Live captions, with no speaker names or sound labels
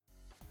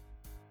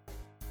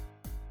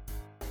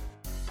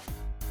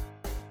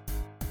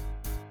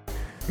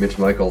Mitch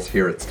Michaels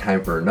here. It's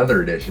time for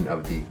another edition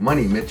of the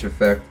Money Mitch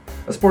Effect,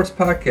 a sports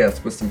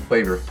podcast with some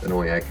flavor that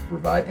only I can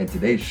provide. And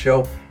today's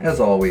show, as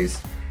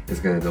always, is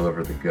going to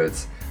deliver the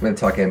goods. I'm going to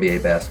talk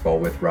NBA basketball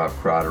with Rob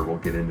Crowder. We'll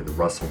get into the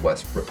Russell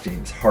Westbrook,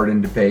 James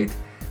Harden debate,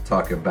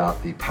 talk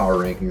about the power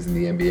rankings in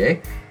the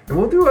NBA, and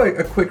we'll do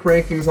a quick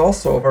rankings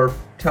also of our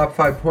top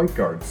 5 point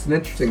guards. It's an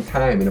interesting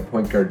time in a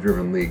point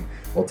guard-driven league.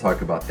 We'll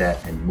talk about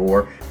that and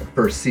more. But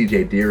first,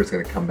 CJ Deer is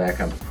going to come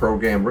back on the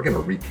program. We're going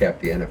to recap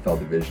the NFL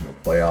divisional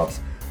playoffs.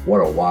 What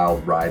a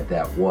wild ride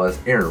that was.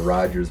 Aaron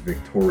Rodgers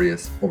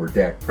victorious over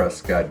Dak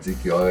Prescott,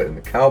 Ezekiel Elliott, and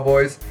the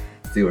Cowboys.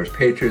 Steelers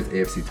Patriots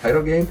AFC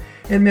title game.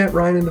 And Matt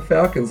Ryan and the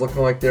Falcons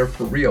looking like they're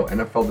for real.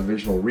 NFL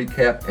divisional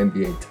recap,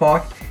 NBA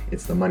talk.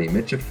 It's the Money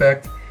Mitch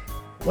Effect.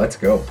 Let's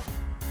go.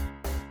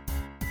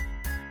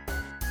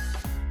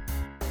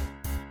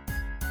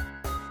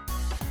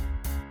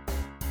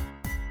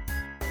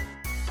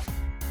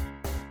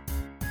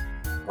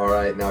 All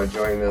right, now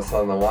joining us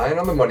on the line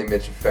on the Money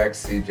Mitch Effect,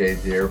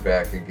 CJ Deer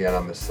back again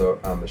on the show.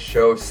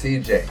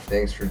 CJ,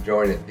 thanks for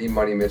joining the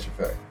Money Mitch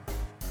Effect.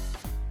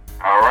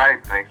 All right,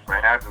 thanks for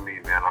having me,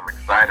 man. I'm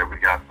excited. We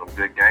got some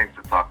good games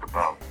to talk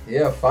about.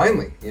 Yeah,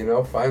 finally.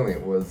 Finally.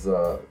 It was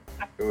a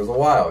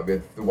while. I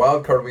mean, the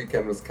wild card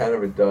weekend was kind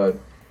of a dud,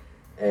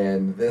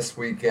 and this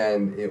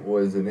weekend it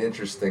was an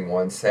interesting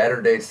one.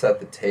 Saturday set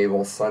the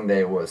table.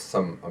 Sunday was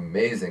some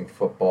amazing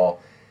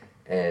football.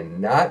 And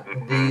not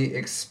the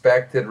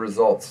expected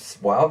results.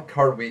 Wild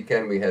card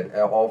weekend, we had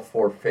all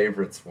 4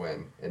 favorites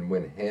win and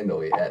win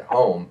handily at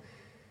home.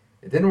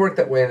 It didn't work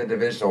that way in the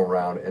divisional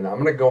round, and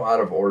I'm going to go out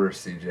of order,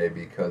 CJ,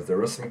 because there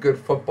was some good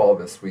football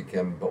this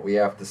weekend, but we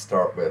have to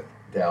start with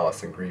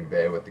Dallas and Green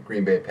Bay, with the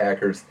Green Bay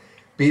Packers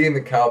beating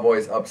the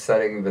Cowboys,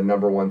 upsetting the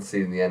number 1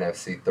 seed in the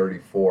NFC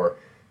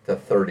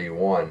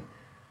 34-31.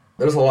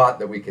 There's a lot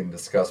that we can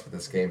discuss with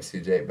this game,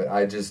 CJ, but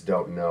I just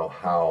don't know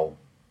how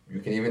you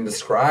can even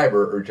describe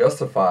or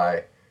justify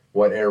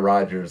what Aaron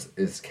Rodgers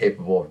is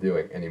capable of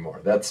doing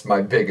anymore. That's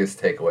my biggest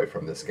takeaway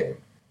from this game.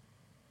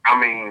 I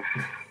mean,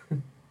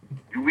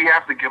 we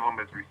have to give him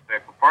his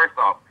respect. But first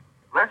off,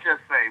 let's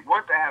just say,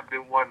 would that have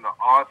been one of the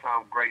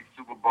all-time great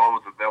Super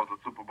Bowls if that was a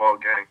Super Bowl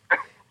game?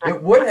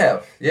 It would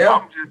have, yeah.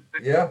 I'm just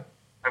thinking,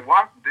 like,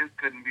 why this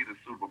couldn't be the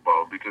Super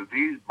Bowl? Because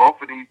both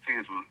of these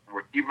teams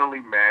were evenly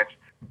matched.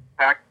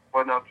 Packed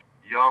one of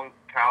young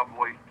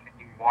Cowboys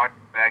team marched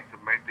back to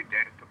make the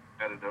game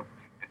competitive,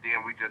 and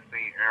then we just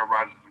seen Aaron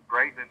Rodgers'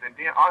 greatness, and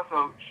then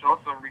also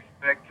show some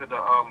respect to the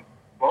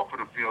both of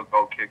the field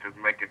goal kickers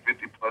making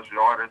 50-plus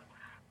yarders.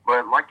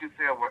 But like you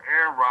said, with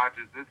Aaron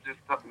Rodgers, it's just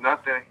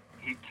nothing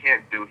he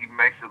can't do. He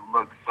makes it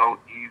look so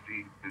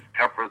easy. It's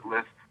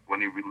effortless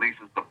when he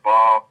releases the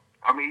ball.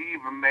 I mean, he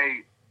even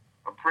made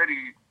a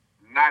pretty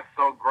not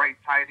so great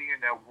tight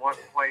end that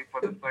once played for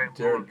the St.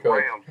 Louis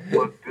Rams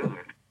look good.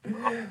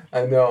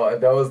 I know.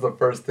 That was the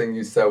first thing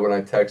you said when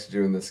I texted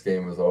you and this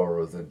game was over,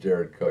 was that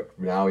Jared Cook.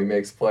 Now he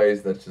makes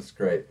plays. That's just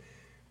great.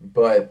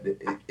 But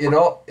in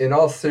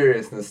all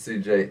seriousness,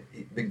 CJ,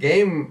 the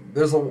game,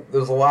 there's a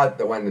lot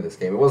that went into this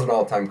game. It was an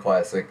all-time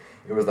classic.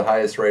 It was the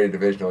highest-rated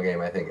divisional game,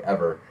 I think,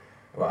 ever.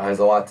 It has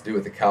a lot to do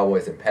with the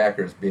Cowboys and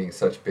Packers being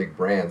such big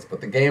brands.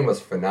 But the game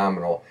was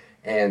phenomenal.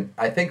 And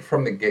I think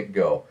from the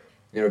get-go,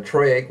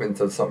 Troy Aikman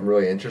said something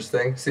really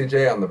interesting,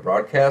 CJ, on the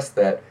broadcast,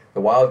 that the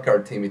wild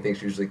card team, he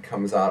thinks, usually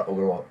comes out a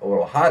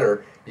little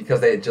hotter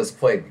because they had just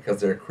played, because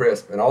they're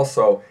crisp, and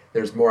also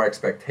there's more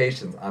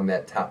expectations on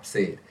that top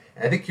seed.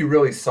 And I think you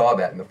really saw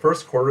that in the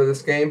first quarter of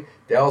this game.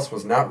 Dallas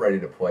was not ready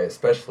to play,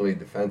 especially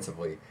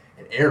defensively,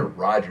 and Aaron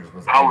Rodgers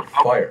was on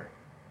fire.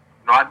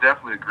 No, I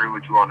definitely agree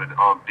with you on the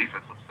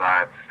defensive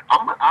side.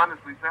 I'm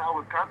honestly saying I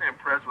was kind of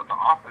impressed with the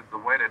offense, the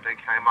way that they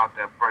came out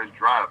that first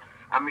drive.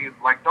 I mean,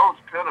 like, those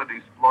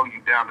penalties slow you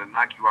down and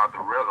knock you out the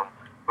rhythm.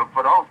 But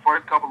for those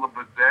first couple of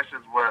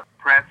possessions where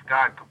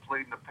Prescott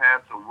completing the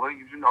pass to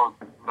Williams,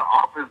 the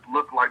offense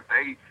looked like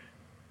they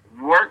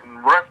weren't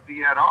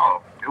rusty at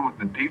all. It was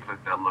the defense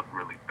that looked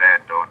really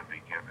bad, though, in the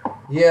beginning.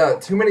 Yeah,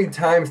 too many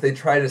times they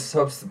try to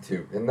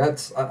substitute, and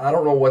I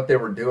don't know what they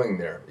were doing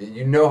there.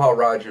 You know how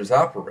Rodgers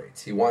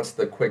operates. He wants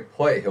the quick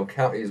play. He'll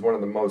count. He's one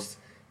of the most,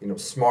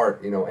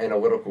 smart,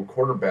 analytical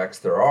quarterbacks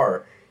there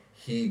are.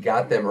 He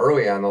got them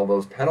early on all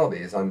those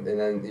penalties, and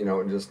then,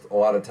 just a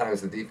lot of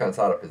times the defense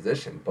out of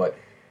position. But,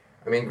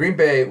 I mean, Green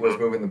Bay was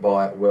moving the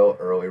ball at will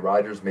early.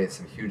 Rodgers made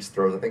some huge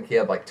throws. I think he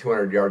had like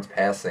 200 yards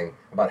passing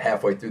about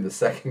halfway through the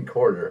second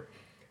quarter.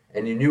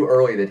 And you knew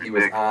early that he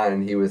was on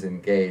and he was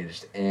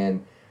engaged.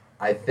 And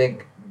I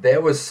think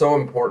that was so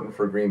important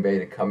for Green Bay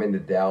to come into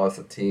Dallas,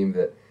 a team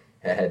that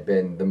had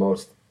been the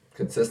most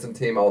consistent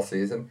team all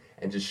season,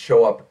 and just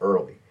show up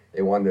early.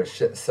 They wanted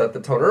to set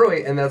the tone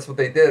early, and that's what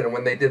they did. And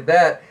when they did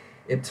that,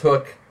 it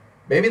took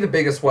maybe the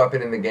biggest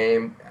weapon in the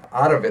game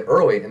out of it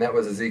early, and that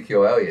was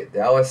Ezekiel Elliott.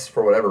 Dallas,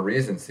 for whatever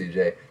reason,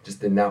 CJ, just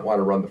did not want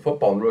to run the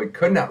football and really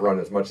could not run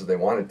as much as they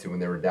wanted to when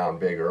they were down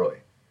big early.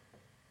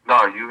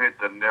 No, you hit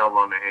the nail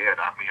on the head.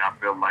 I mean, I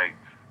feel like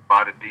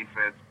by the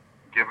defense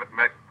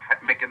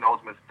making those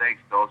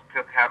mistakes,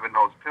 having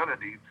those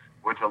penalties,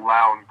 which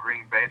allowed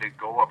Green Bay to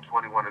go up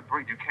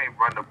 21-3. You can't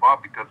run the ball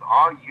because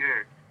all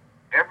year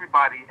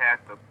everybody had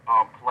to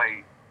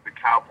play the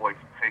Cowboys'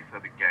 pace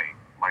of the game.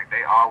 Like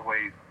they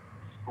always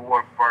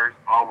scored first,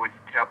 always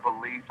kept a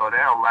lead, so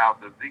that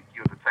allowed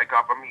Ezekiel to take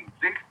off. I mean,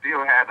 Zeke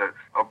still had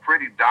a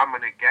pretty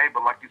dominant game,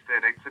 but like you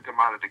said, they took him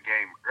out of the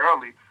game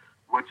early,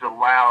 which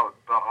allowed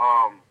the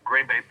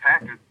Green Bay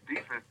Packers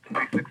defense to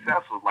be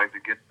successful, like to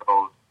get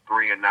those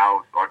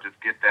 3-and-outs or just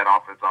get that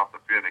offense off the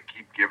field and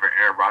keep giving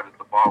Aaron Rodgers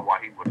the ball while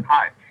he was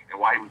hot and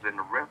while he was in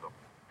the rhythm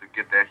to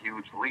get that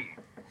huge lead.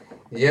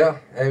 Yeah,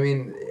 I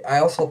mean, I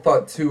also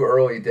thought too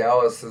early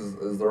Dallas,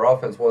 as their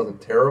offense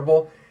wasn't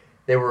terrible,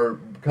 they were,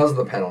 because of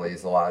the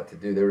penalties, a lot to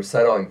do. They were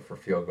settling for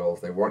field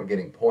goals. They weren't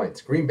getting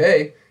points. Green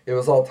Bay, it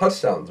was all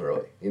touchdowns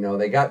early. You know,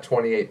 they got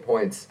 28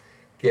 points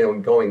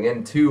going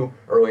into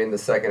early in the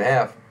second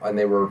half, and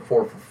they were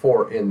 4 for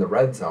 4 in the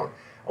red zone.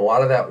 A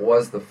lot of that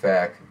was the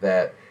fact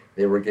that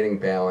they were getting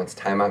balanced.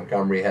 Ty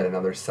Montgomery had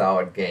another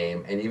solid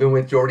game, and even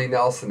with Jordy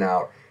Nelson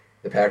out,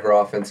 the Packer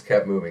offense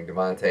kept moving.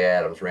 Devontae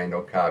Adams,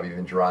 Randall Cobb,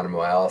 even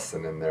Geronimo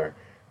Allison in there.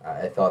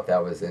 I thought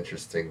that was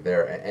interesting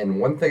there. And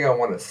one thing I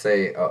want to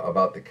say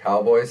about the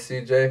Cowboys,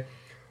 CJ,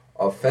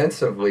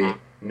 offensively,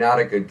 not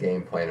a good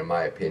game plan in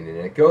my opinion.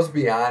 And it goes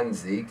beyond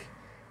Zeke.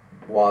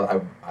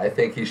 While I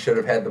think he should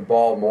have had the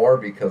ball more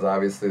because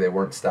obviously they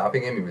weren't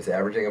stopping him. He was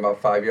averaging about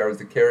 5 yards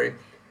to carry.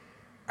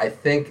 I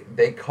think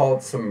they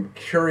called some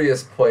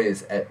curious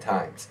plays at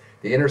times.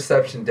 The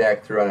interception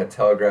Dak threw on a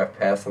telegraph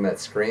pass on that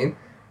screen,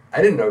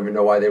 I didn't even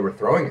know why they were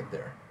throwing it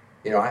there.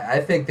 You know, I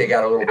think they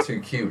got a little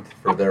too cute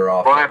for their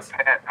offense.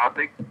 I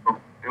think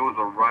it was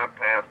a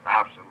run-pass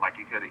option. Like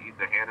he could have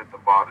either handed the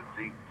ball to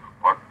Zeke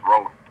or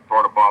throw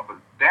the ball. But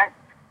Dak,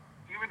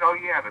 even though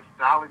he had a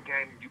solid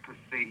game, you could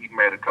see he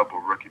made a couple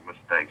of rookie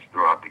mistakes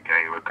throughout the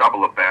game. A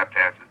couple of bad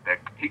passes that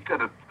he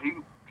could have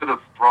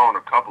thrown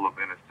a couple of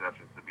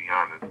interceptions, to be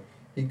honest.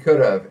 He could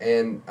have,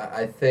 and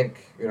I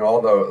think, you know,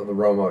 although the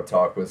Romo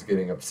talk was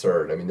getting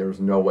absurd, I mean, there was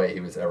no way he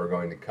was ever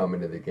going to come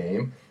into the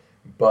game.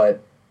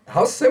 But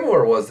how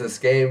similar was this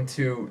game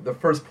to the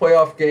first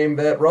playoff game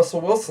that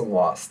Russell Wilson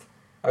lost?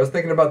 I was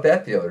thinking about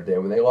that the other day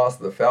when they lost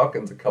to the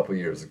Falcons a couple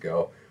years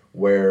ago,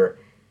 where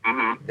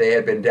they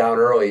had been down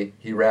early,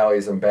 he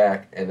rallies them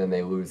back, and then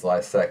they lose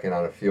last second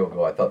on a field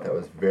goal. I thought that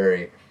was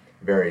very,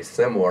 very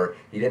similar.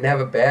 He didn't have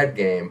a bad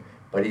game,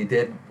 but he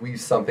did leave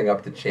something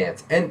up to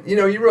chance. And, you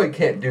know, you really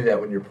can't do that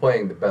when you're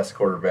playing the best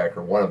quarterback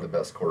or one of the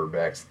best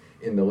quarterbacks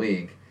in the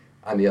league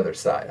on the other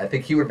side. I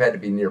think he would have had to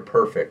be near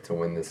perfect to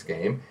win this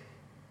game.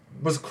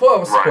 It was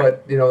close, right,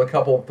 but, you know, a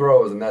couple of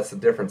throws, and that's the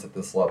difference at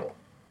this level.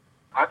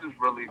 I just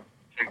really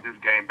take this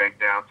game back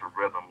down to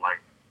rhythm, like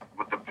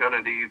with the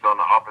penalties on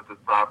the opposite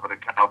side for the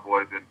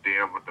Cowboys and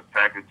then with the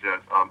Packers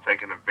just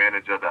taking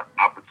advantage of the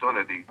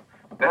opportunity.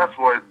 That's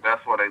where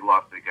they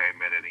lost the game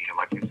in the end.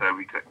 Like you said,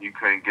 you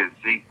couldn't get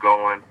Zeke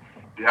going.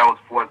 That was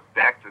forced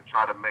back to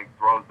try to make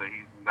throws that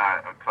he's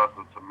not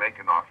accustomed to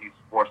making off. He's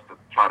forced to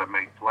try to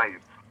make plays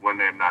when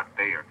they're not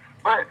there.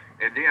 But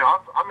and then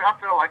also, I mean, I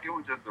feel like it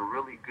was just a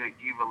really good,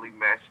 evenly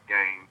matched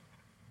game.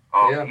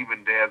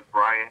 Even Dez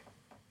Bryant,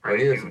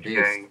 really huge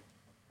game.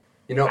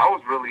 You know, I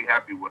was really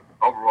happy with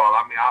overall.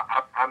 I mean,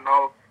 I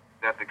know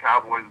that the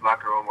Cowboys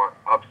locker room are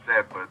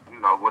upset, but you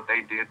know what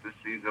they did this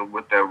season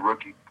with their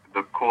rookie,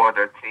 the core of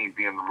their team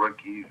being the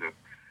rookies, and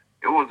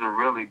it was a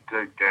really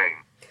good game.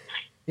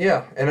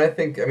 Yeah, and I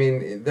think, I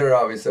mean, they're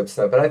obviously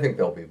upset, but I think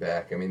they'll be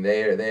back. I mean,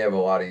 they have a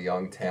lot of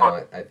young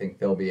talent. I think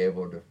they'll be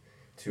able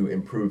to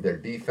improve their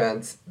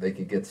defense. They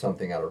could get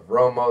something out of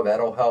Romo.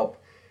 That'll help.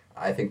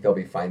 I think they'll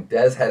be fine.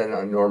 Dez had an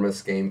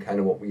enormous game, kind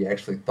of what we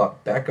actually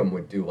thought Beckham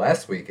would do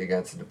last week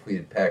against the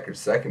depleted Packers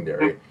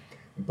secondary.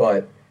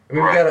 But,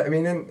 I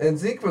mean, and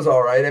Zeke was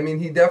all right. I mean,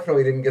 he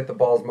definitely didn't get the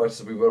ball as much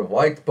as we would have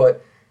liked,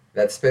 but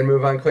that spin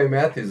move on Clay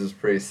Matthews is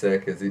pretty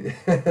sick,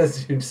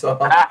 as you saw.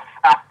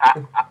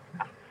 I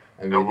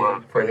mean, he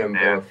put him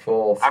in a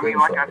full spin. I mean,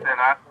 like I said,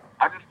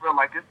 I just feel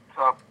like it's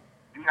tough.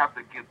 You have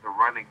to get the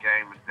running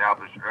game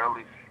established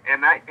early,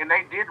 and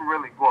they didn't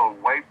really go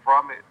away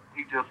from it.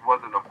 He just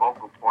wasn't a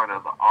focal point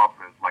of the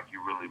offense like you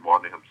really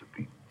wanted him to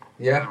be.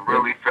 Yeah, it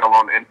really fell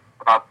on, and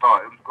I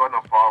thought it was going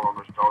to fall on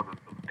the shoulders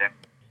of Dak.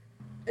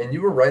 And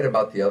you were right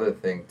about the other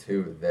thing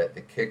too, that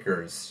the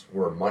kickers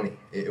were money.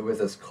 It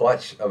was as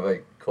clutch of a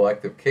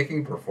collective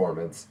kicking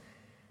performance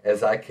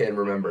as I can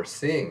remember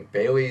seeing.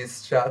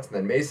 Bailey's shots and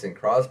then Mason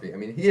Crosby. I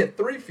mean, he hit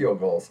 3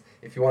 field goals,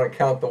 if you want to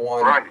count the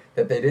one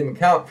that they didn't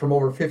count, from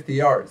over 50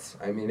 yards.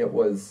 I mean, it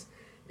was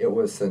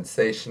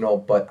sensational,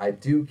 but I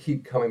do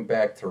keep coming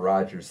back to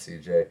Rodgers,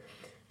 CJ,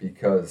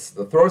 because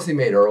the throws he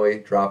made early,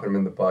 dropping him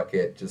in the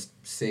bucket, just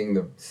seeing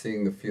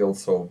the field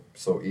so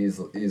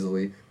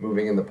easily,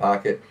 moving in the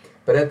pocket.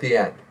 But at the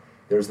end,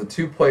 there's the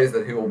 2 plays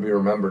that he will be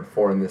remembered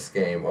for in this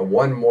game,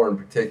 one more in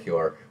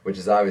particular, which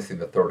is obviously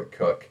the throw to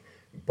Cook.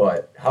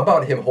 But how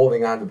about him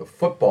holding on to the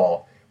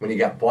football when he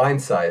got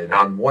blindsided and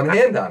had one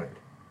hand on it?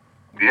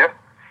 Yeah,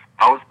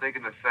 I was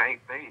thinking the same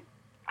thing.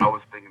 When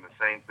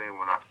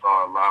I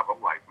saw it live.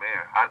 I'm like,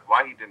 man,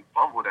 why he didn't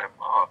fumble that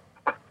ball?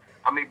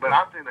 I mean, but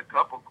I've seen a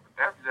couple.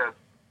 That's just,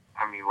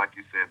 I mean, like you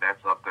you said, that's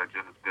up there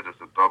just as good as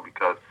a throw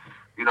because,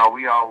 you know,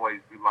 we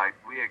always be like,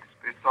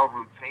 it's so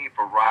routine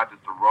for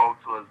Rodgers to roll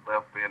to his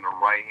left being a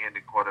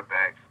right-handed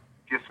quarterback,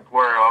 get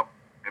square up,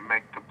 and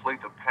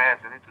complete the pass,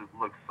 and it just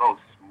looks so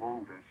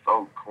smooth and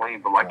so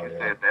clean. But like you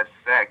said, that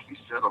sack, he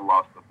should have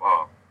lost the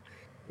ball.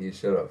 He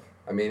should have.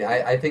 I mean,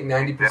 I think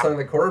 90% of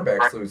the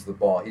quarterbacks lose the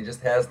ball. He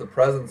just has the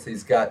presence.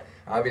 He's got,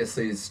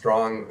 obviously, he's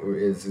strong.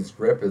 His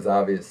grip is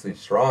obviously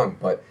strong,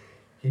 but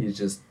he's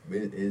just,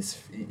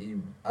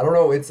 I don't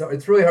know,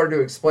 it's really hard to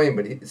explain,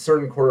 but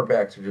certain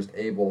quarterbacks are just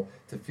able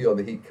to feel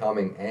the heat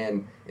coming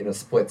and in a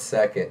split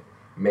second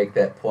make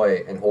that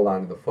play and hold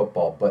on to the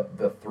football. But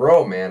the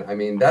throw, man, I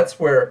mean, that's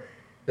where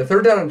the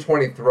 3rd down and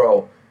 20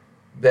 throw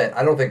that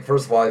I don't think,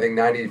 first of all, I think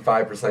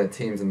 95% of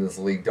teams in this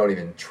league don't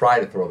even try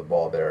to throw the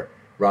ball there.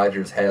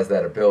 Rodgers has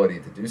that ability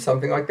to do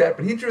something like that,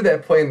 but he drew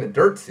that play in the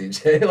dirt,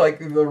 CJ. Like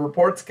the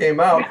reports came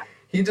out,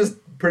 he just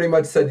pretty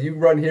much said, you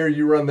run here,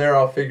 you run there,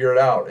 I'll figure it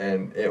out.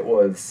 And it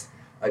was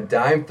a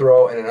dime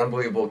throw and an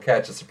unbelievable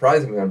catch, a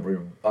surprisingly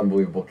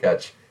unbelievable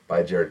catch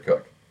by Jared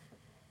Cook.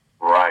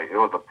 Right, it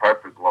was a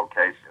perfect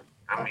location.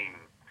 I mean,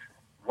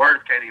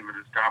 words can't even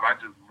describe. I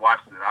just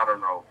watched it, I don't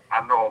know,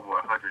 over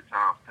 100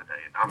 times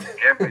today. And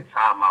every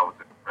time I was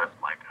impressed,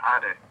 like,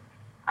 how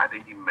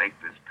did he make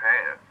this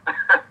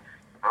pass?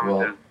 I'm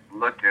just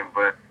looking,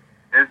 but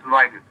it's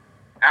like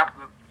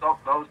after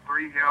those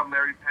 3 Hail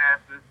Mary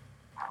passes,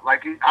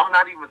 like I'm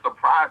not even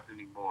surprised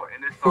anymore.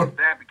 And it's so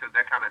sad because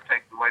that kind of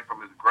takes away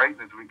from his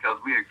greatness because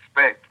we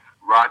expect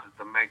Rodgers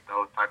to make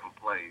those type of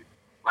plays.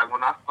 Like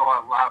when I saw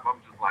it live, I'm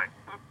just like,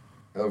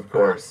 of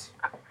course.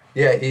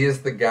 Yeah, he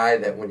is the guy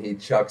that when he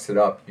chucks it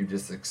up, you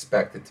just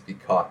expect it to be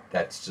caught.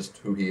 That's just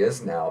who he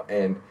is now.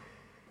 And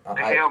the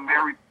Hail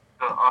Mary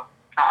to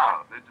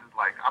Kyle, it's just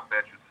like, I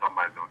bet you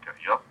somebody's going to catch.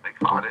 Yep, they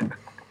caught it.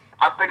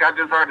 I think I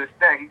just heard a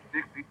stat. He's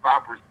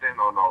 65%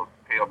 on those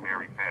Hail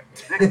Mary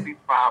passes.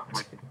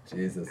 65%.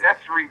 Jesus.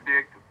 That's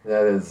ridiculous.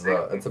 That is,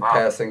 it's a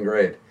passing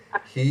grade.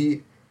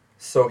 He's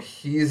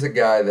a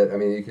guy that, I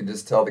mean, you can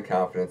just tell the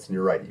confidence, and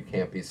you're right, you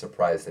can't be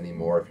surprised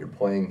anymore. If you're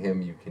playing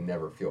him, you can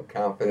never feel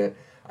confident.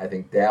 I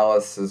think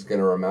Dallas is going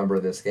to remember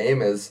this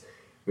game as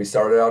we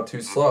started out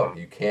too slow.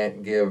 You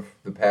can't give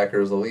the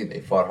Packers a lead.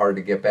 They fought hard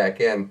to get back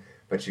in,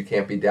 but you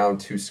can't be down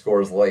 2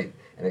 scores late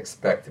and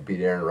expect to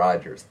beat Aaron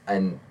Rodgers.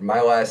 And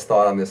my last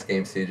thought on this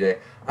game, CJ,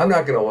 I'm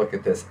not going to look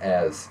at this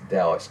as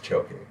Dallas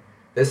choking.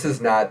 This is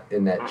not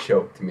in that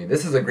choke to me.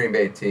 This is a Green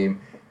Bay team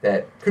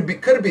that could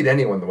have beat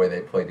anyone the way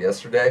they played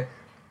yesterday,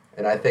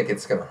 and I think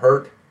it's going to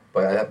hurt,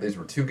 but these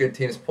were 2 good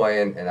teams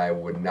playing, and I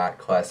would not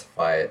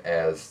classify it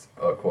as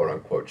a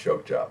quote-unquote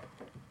choke job.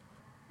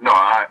 No,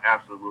 I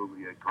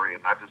absolutely agree,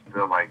 and I just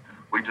feel like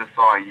we just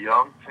saw a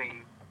young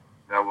team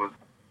that was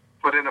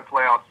put in the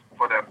playoffs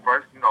for that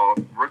first,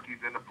 rookies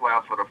in the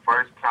playoffs for the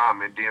first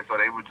time, and then so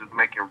they were just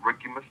making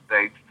rookie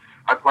mistakes.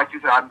 Like you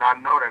said, I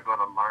know they're going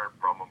to learn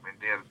from them, and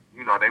then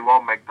they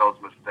won't make those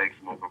mistakes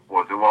moving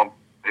forward.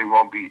 They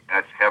won't be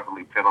as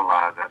heavily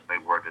penalized as they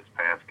were this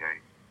past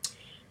game.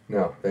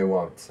 No, they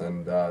won't.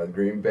 And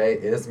Green Bay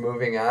is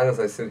moving on as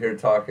I sit here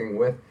talking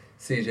with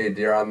CJ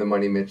Deer on the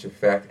Money Mitch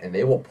Effect, and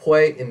they will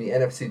play in the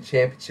NFC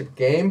Championship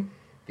game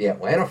the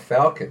Atlanta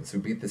Falcons, who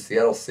beat the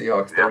Seattle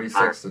Seahawks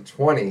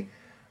 36-20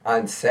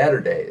 on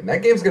Saturday. And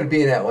that game's going to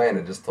be in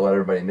Atlanta, just to let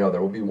everybody know.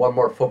 There will be one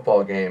more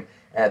football game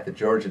at the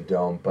Georgia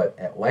Dome, but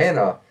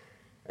Atlanta,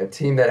 a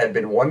team that had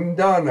been one and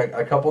done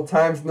a couple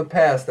times in the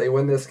past, they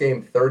win this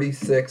game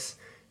 36-20.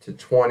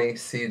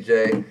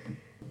 CJ,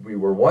 we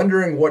were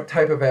wondering what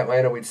type of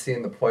Atlanta we'd see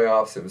in the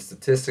playoffs. It was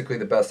statistically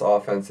the best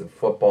offense in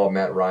football.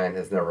 Matt Ryan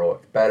has never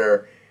looked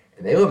better,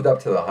 and they lived up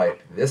to the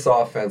hype. This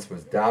offense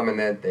was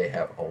dominant. They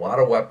have a lot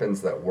of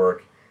weapons that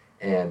work,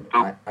 and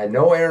I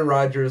know Aaron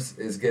Rodgers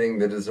is getting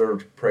the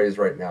deserved praise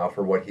right now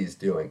for what he's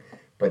doing,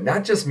 but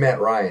not just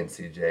Matt Ryan,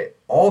 CJ.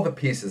 All the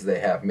pieces they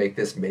have make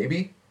this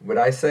maybe,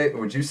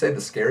 would you say the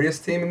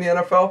scariest team in the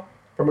NFL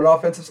from an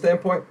offensive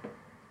standpoint?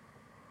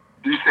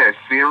 You said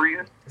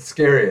serious?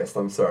 Scariest,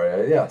 I'm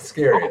sorry. Yeah,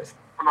 scariest.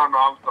 No,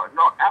 I'm sorry.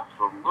 No,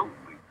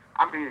 absolutely.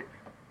 I mean,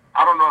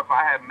 I don't know if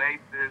I had made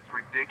this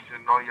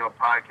prediction on your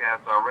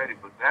podcast already,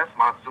 but that's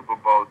my Super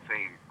Bowl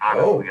team.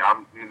 Honestly,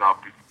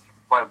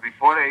 but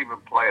before they even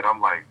played,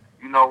 I'm like,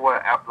 you know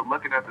what? After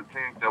looking at the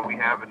teams that we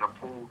have in the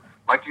pool,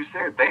 like you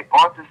said, they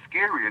are the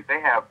scariest. They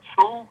have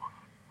 2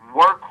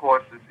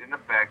 workhorses in the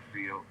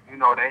backfield.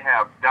 They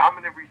have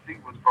dominant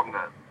receivers from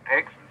the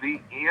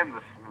XZ and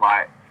the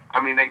slot. I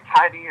mean, they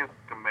tight ends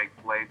can make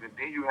plays, and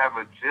then you have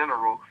a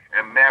general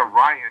and Matt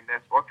Ryan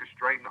that's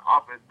orchestrating the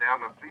offense down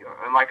the field.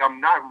 And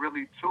I'm not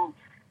really too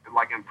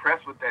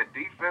impressed with that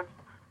defense,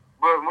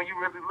 but when you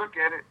really look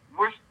at it,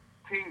 which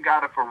team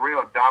got a for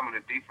real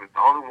dominant defense?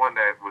 The only one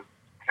that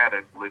had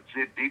a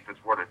legit defense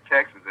were the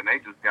Texans, and they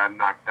just got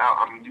knocked out.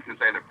 I mean, you can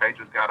say the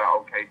Patriots got an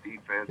okay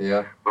defense,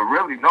 but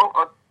really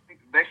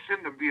they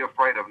shouldn't be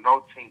afraid of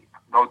no team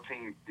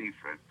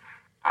defense.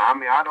 I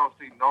mean, I don't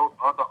see no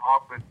other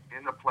offense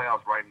in the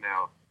playoffs right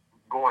now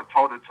going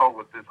toe-to-toe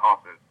with this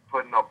offense,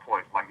 putting up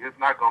points. It's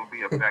not going to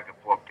be a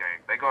back-and-forth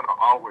game. They're going to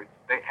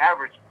they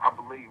average, I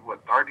believe,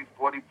 30,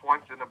 40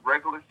 points in the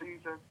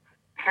season,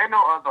 can't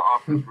no other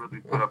offense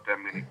really put up that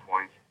many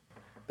points.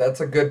 That's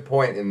a good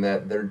point in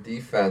that their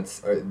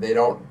defense, they're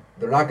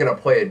not going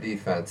to play a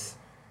defense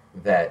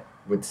that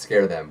would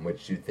scare them,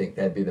 which you think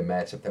that'd be the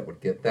matchup that would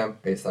get them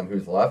based on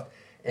who's left.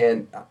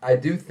 And I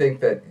do think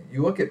that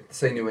you look at,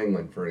 say, New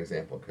England, for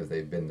example, because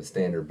they've been the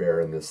standard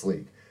bearer in this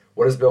league.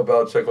 What does Bill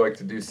Belichick like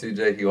to do,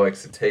 CJ? He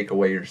likes to take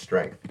away your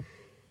strength.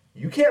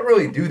 You can't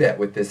really do that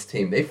with this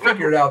team. They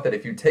figured out that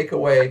if you try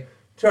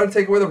to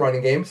take away the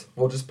running games,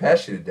 we'll just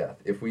pass you to death.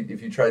 If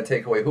you try to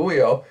take away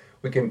Julio,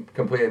 we can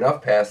complete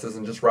enough passes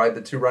and just ride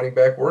the two running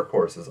back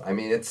workhorses. I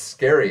mean, it's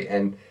scary.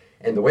 And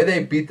the way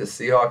they beat the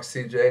Seahawks,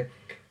 CJ,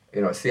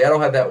 Seattle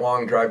had that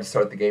long drive to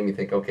start the game. You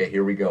think, okay,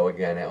 here we go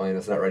again.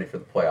 Atlanta's not ready for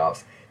the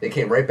playoffs. They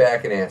came right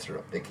back and answered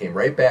them. They came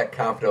right back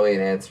confidently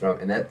and answered them.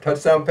 And that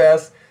touchdown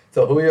pass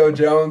to Julio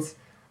Jones,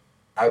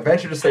 I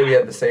venture to say we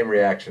had the same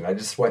reaction. I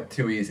just went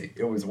too easy.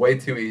 It was way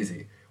too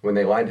easy when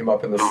they lined him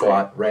up in the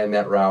slot, ran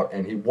that route,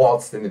 and he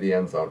waltzed into the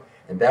end zone.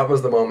 And that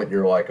was the moment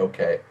you're like,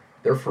 okay,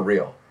 they're for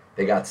real.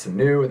 They got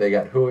Sanu, they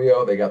got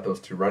Julio, they got those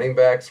two running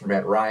backs.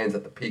 Matt Ryan's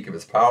at the peak of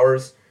his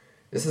powers.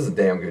 This is a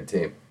damn good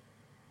team.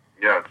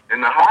 Yes,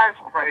 and the highest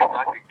praise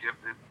I could give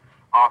this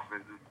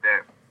offense is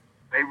that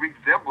they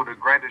resemble the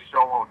greatest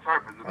show on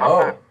turf. I'm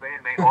not saying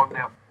they on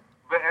them,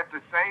 but at the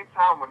same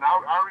time, when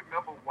I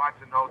remember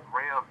watching those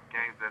Rams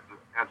games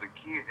as a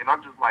kid, and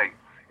I'm just like,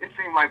 it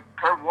seemed like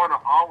Kurt Warner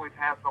always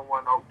had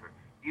someone open,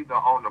 either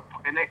on the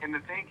and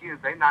the thing is,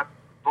 they not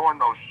throwing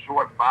those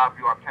short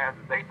 5-yard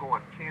passes. They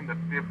going 10 to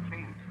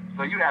 15.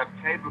 So you have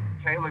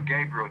Taylor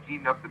Gabriel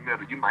eating up the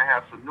middle. You might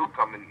have Sanu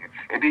coming in,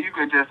 and then you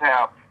could just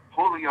have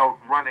Julio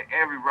running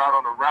every route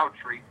on the route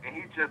tree, and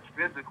he's just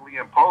physically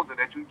imposing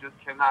that you just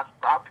cannot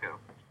stop him.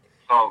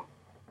 So,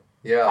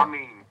 yeah, I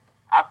mean,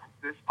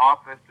 this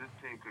offense, this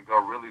team could go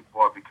really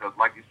far because,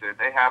 like you said,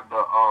 they have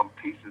the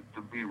pieces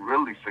to be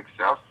really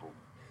successful.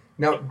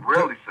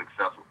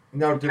 Successful.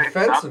 Now, you defensively,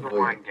 can't stop the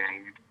run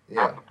game, you can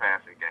stop the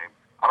passing game.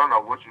 I don't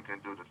know what you can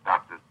do to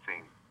stop this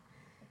team.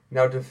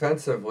 Now,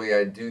 defensively,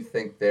 I do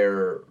think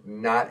they're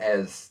not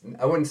as,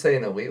 I wouldn't say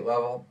an elite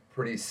level,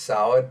 pretty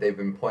solid. They've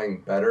been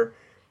playing better.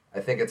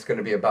 I think it's going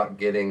to be about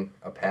getting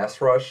a pass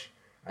rush.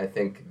 I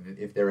think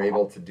if they're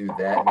able to do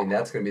that, I mean,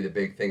 that's going to be the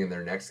big thing in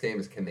their next game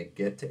is can they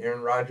get to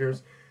Aaron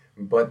Rodgers?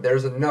 But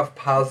there's enough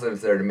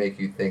positives there to make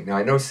you think. Now,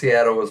 I know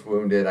Seattle was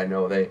wounded. I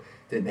know they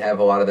didn't have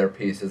a lot of their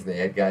pieces. They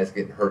had guys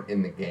getting hurt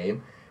in the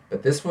game.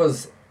 But this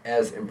was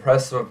as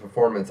impressive a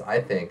performance, I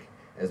think,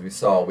 as we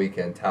saw all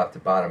weekend, top to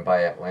bottom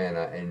by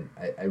Atlanta. And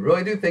I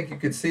really do think you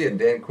could see it in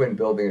Dan Quinn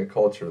building a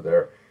culture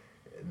there.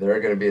 They're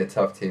going to be a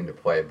tough team to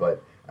play.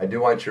 But I do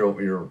want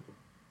your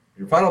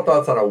final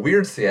thoughts on a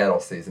weird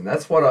Seattle season.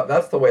 That's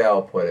the way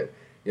I'll put it.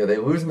 They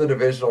lose in the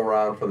divisional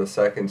round for the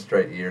second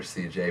straight year,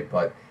 CJ,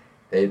 but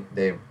they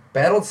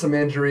battled some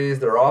injuries.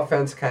 Their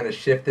offense kind of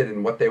shifted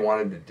in what they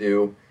wanted to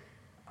do.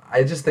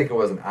 I just think it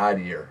was an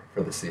odd year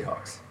for the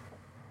Seahawks.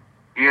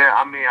 Yeah,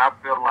 I mean, I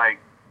feel like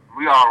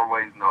we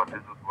always know this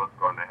is what's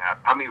going to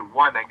happen. I mean,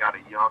 one, they got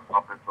a young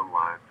offensive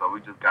line, so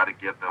we just got to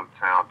give them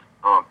time,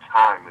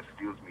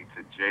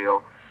 to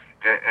gel,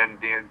 and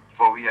then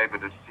before we able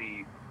to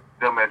see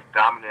them as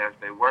dominant as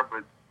they were.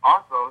 But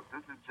also,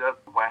 this is just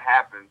what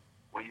happens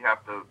when you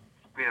have to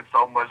spend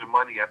so much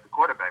money at the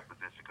quarterback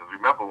position. Because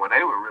remember, when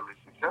they were really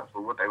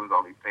successful, what they was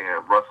only paying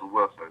Russell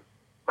Wilson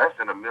less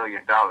than $1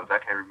 million. I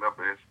can't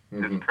remember his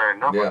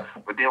current number.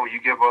 Yeah. But then when you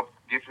give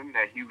him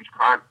that huge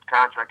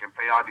contract and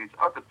pay all these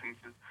other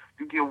pieces,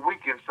 you get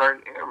weak in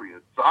certain areas.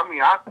 So, I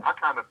mean, I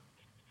kind of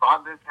saw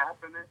this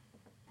happening.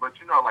 But,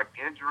 like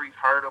injuries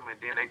hurt them, and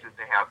then they just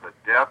didn't have the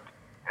depth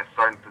at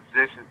certain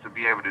positions to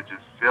be able to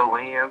just fill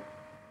in.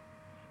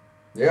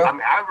 Yeah. I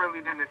mean, I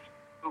really didn't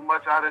expect too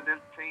much out of this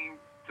team,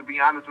 to be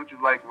honest with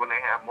you. Like when they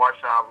had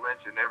Marshawn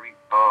Lynch and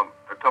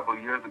a couple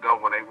of years ago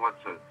when they went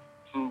to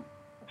two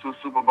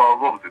Super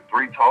Bowls, what was it,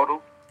 3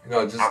 total?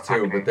 No, just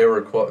 2, but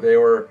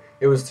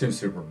it was 2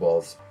 Super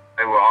Bowls.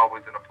 They were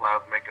always in the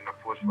playoffs making a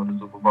push for the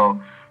Super Bowl.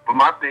 But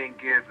my thing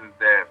is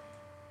that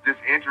this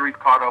injuries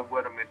caught up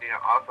with them, and then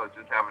also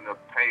just having to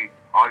pay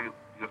all your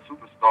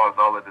superstars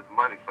all of this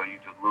money, so you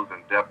just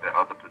losing depth at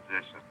other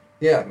positions.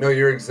 Yeah, no,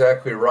 you're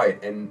exactly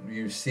right. And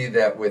you see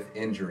that with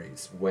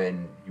injuries.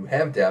 When you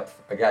have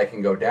depth, a guy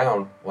can go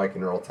down like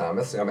an Earl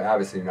Thomas. I mean,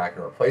 obviously, you're not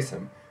going to replace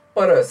him.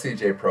 But a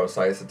C.J.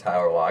 Prosise, a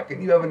Tyler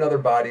Lockett, you have another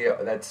body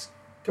that's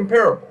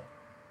comparable.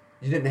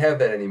 You didn't have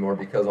that anymore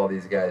because all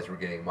these guys were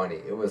getting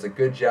money. It was a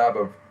good job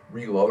of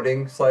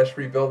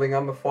reloading/rebuilding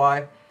on the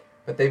fly.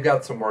 But they've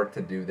got some work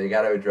to do. They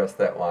got to address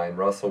that line.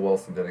 Russell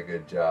Wilson did a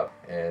good job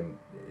and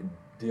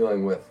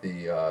dealing with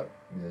the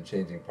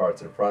changing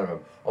parts in front of him.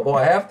 Although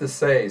I have to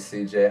say,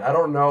 CJ, I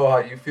don't know how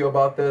you feel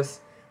about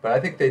this, but I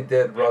think they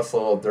did Russell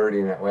a little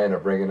dirty in Atlanta,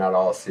 bringing out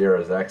all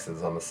Sierra's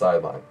exes on the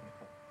sideline.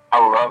 I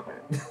love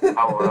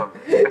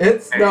it.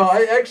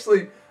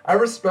 I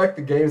respect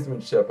the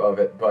gamesmanship of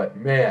it, but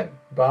man,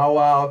 Bow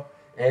Wow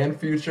and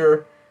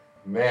Future.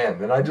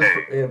 Man, and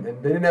and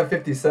they didn't have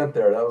 50 Cent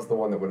there. That was the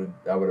one that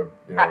I would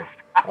have,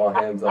 all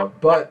hands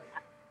up. But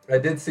I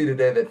did see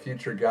today that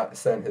Future got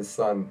sent his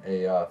son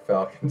a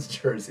Falcons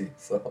jersey.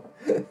 So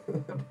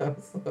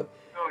that's, No,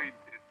 he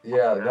did.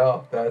 yeah, Yeah.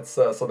 no, that's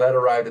so that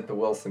arrived at the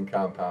Wilson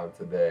compound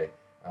today.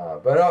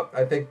 But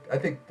I think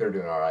they're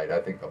doing all right.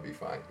 I think they'll be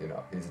fine.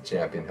 He's a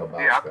champion. He'll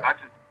bounce Yeah, back.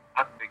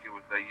 I think it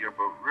was that year.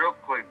 But real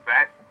quick,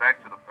 back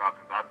to the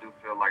Falcons. I do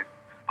feel like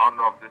I don't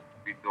know if this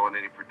will be doing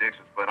any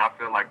predictions, but I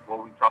feel like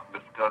what we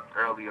discussed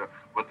earlier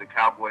with the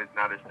Cowboys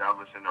not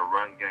establishing a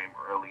run game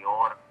early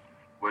on,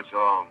 which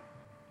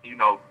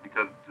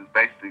because it's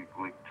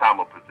basically time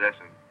of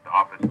possession. The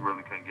offense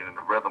really couldn't get in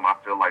the rhythm. I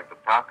feel like the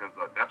Falcons,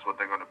 that's what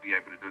they're going to be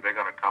able to do. They're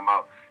going to come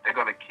out. They're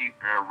going to keep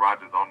Aaron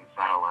Rodgers on the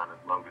sideline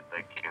as long as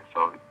they can.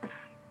 So,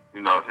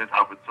 his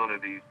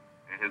opportunities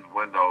and his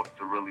window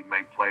to really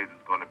make plays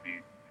is going to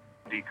be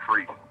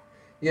decreased.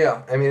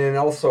 Yeah, I mean, and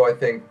also I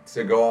think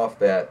to go off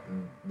that,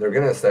 they're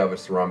going to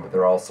establish the run, but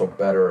they're also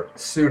better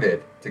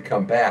suited to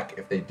come back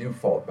if they do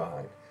fall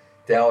behind.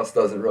 Dallas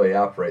doesn't really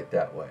operate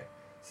that way,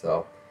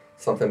 so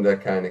something to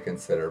kind of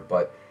consider.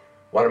 But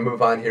want to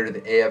move on here to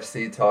the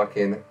AFC,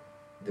 talking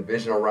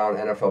divisional round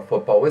NFL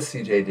football with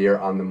CJ Deere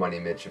on the Money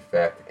Mitch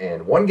Effect.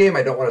 And one game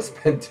I don't want to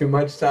spend too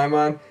much time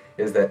on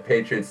is that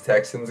Patriots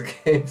Texans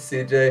game,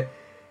 CJ.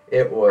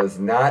 It was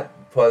not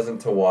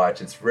pleasant to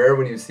watch. It's rare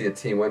when you see a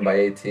team win by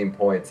 18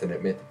 points and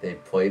admit that they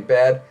played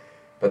bad,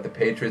 but the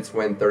Patriots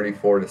win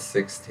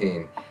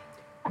 34-16.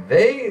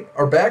 They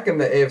are back in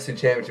the AFC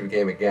Championship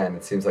game again.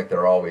 It seems like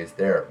they're always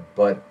there,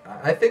 but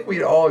I think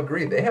we'd all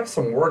agree they have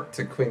some work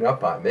to clean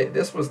up on.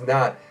 This was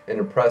not an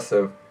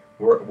impressive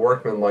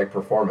workman-like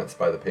performance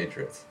by the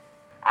Patriots.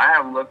 I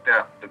have looked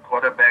at the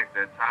quarterback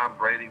that Tom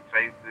Brady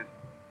faced this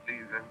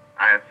season.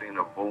 I have seen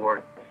a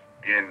board,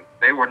 and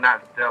they were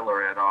not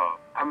stellar at all.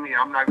 I mean,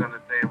 I'm not going to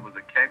say it was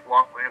a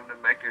cakewalk for him to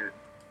make it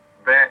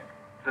back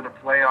to the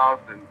playoffs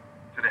and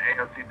to the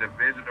AFC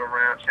Divisional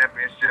Round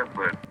Championship,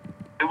 but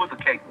it was a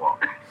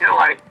cakewalk.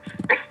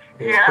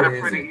 He had a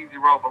pretty easy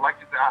road, but like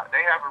you said,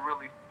 they haven't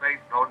really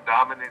faced no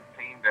dominant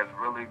team that's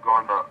really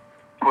going to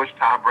push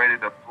Tom Brady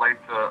to play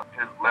to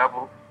his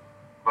level.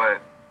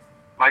 But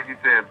like you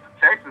said,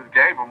 Texas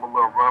gave them a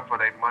little run for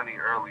their money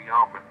early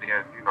on, but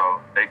then,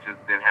 they just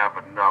didn't have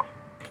enough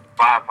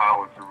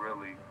firepower to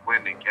really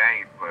win the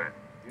game. But,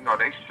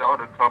 they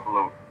showed a couple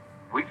of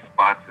weak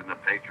spots in the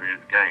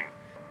Patriots game.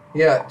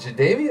 Yeah,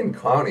 Jadeveon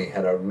Clowney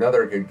had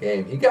another good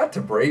game. He got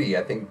to Brady,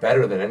 I think,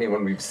 better than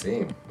anyone we've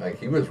seen. Like,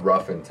 he was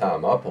roughing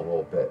Tom up a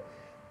little bit.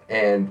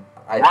 And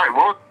Right,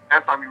 well,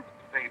 that's time you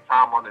see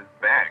Tom on his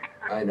back.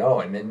 I know,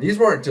 and then these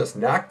weren't just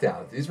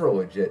knockdowns. These were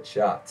legit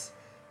shots.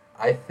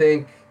 I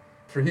think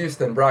for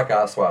Houston, Brock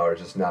Osweiler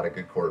is just not a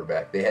good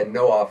quarterback. They had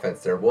no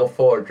offense there. Will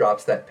Fuller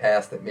drops that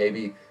pass that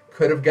maybe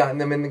could have gotten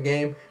them in the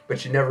game,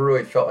 but you never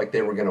really felt like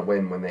they were going to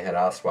win when they had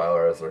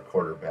Osweiler as their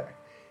quarterback.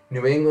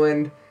 New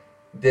England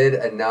did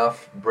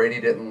enough. Brady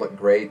didn't look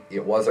great.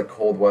 It was a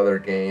cold weather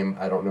game.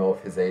 I don't know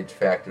if his age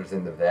factors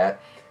into that.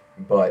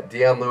 But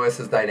Deion Lewis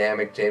is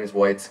dynamic. James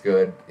White's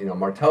good.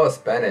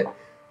 Martellus Bennett,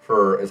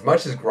 for as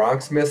much as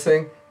Gronk's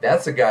missing,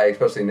 that's a guy,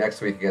 especially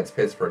next week against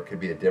Pittsburgh, could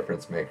be a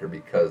difference maker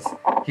because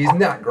he's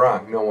not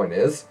Gronk. No one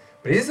is.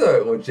 But he's a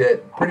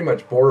legit, pretty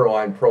much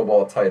borderline Pro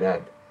Bowl tight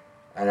end.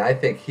 And I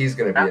think he's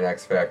going to be an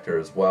X factor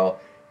as well.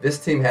 This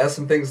team has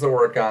some things to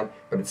work on,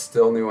 but it's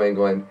still New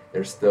England.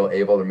 They're still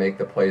able to make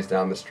the plays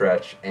down the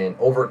stretch and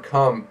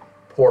overcome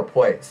poor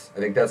plays. I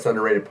think that's an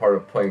underrated part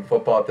of playing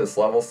football at this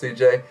level,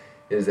 CJ,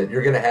 is that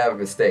you're going to have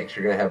mistakes.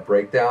 You're going to have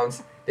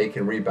breakdowns. They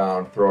can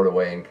rebound, throw it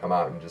away, and come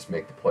out and just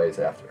make the plays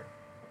after.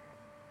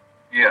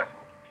 Yeah.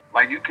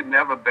 Like, you can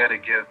never bet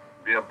against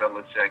Bill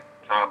Belichick,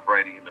 Tom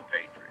Brady, and the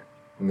Patriots.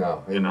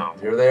 No.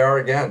 Here they are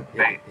again.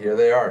 Here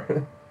they are.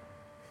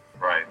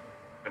 Right.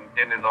 And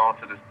then it's on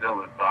to the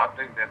Steelers. So I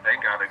think that they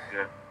got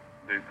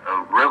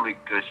a really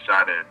good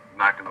shot at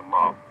knocking them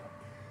off.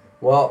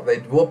 Well, they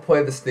will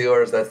play the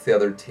Steelers. That's the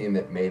other team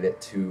that made it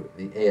to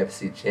the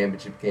AFC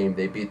Championship game.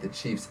 They beat the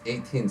Chiefs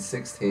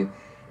 18-16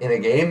 in a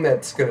game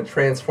that's going to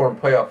transform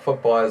playoff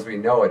football as we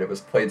know it. It was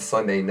played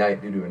Sunday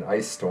night due to an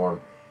ice storm,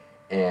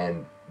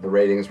 and the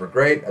ratings were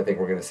great. I think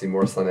we're going to see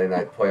more Sunday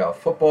night playoff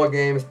football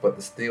games, but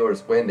the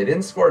Steelers win. They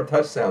didn't score a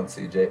touchdown,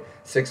 CJ.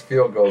 6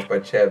 field goals by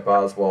Chad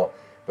Boswell,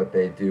 but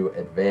they do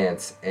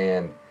advance.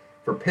 And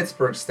for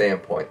Pittsburgh's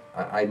standpoint,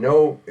 I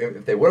know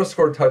if they would have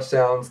scored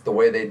touchdowns the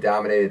way they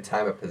dominated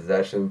time of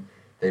possession,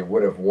 they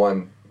would have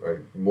won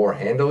more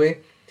handily.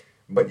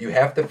 But you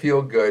have to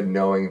feel good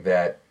knowing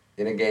that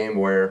in a game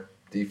where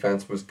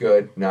defense was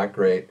good, not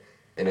great,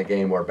 in a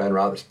game where Ben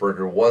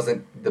Roethlisberger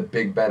wasn't the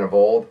Big Ben of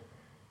old,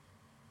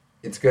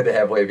 it's good to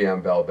have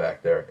Le'Veon Bell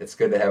back there. It's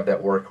good to have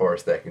that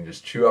workhorse that can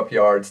just chew up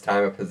yards,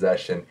 time of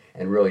possession,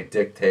 and really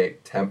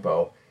dictate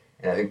tempo.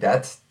 And I think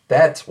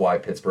that's why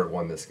Pittsburgh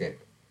won this game.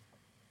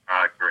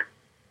 I agree.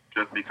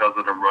 Just because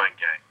of the run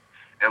game.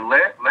 And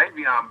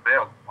Le'Veon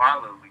Bell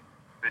quietly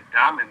been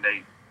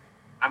dominating.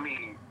 I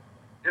mean,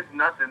 it's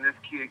nothing this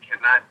kid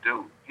cannot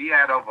do. He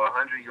had over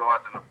 100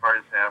 yards in the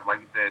first half,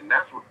 like you said, and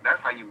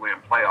that's how you win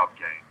playoff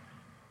games.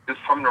 It's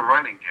from the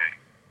running game.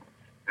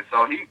 And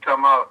so he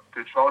come out,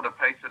 control the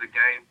pace of the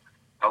game.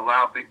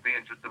 allow Big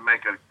Ben just to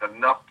make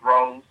enough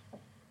throws,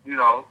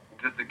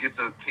 just to get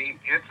the team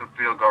into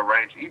field goal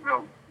range,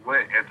 even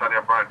with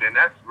Antonio Brown, then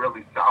that's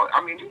really solid.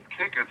 I mean, these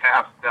kickers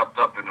have stepped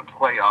up in the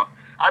playoffs.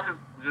 I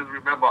just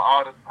remember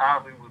all the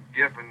time he was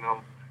giving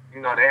them,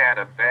 they had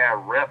a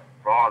bad rep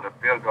for all the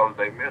field goals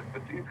they missed,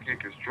 but these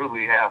kickers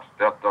truly have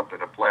stepped up in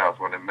the playoffs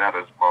when it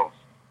matters most.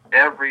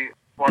 Every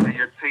one of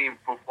your team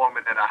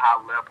performing at a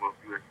high level,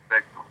 if you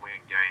expect to win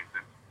games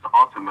and to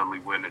ultimately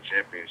win the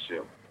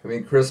championship. I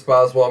mean, Chris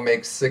Boswell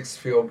makes 6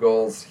 field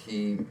goals.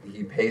 He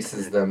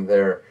paces them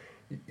there.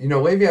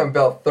 Le'Veon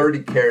Bell,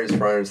 30 carries for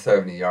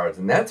 170 yards.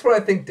 And that's what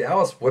I think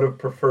Dallas would have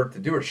preferred to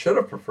do, or should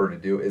have preferred to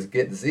do, is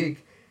get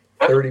Zeke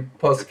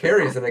 30-plus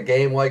carries in a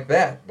game like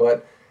that.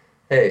 But,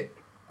 hey,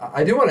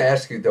 I do want to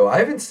ask you, though, I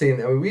haven't seen,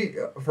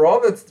 for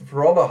all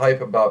the hype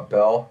about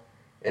Bell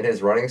and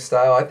his running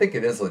style, I think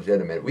it is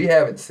legitimate. We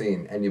haven't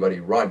seen anybody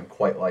run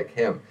quite like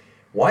him.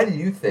 Why do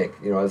you think,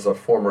 as a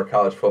former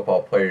college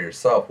football player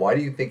yourself, why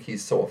do you think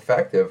he's so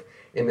effective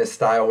in this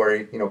style where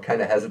he,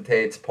 kind of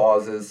hesitates,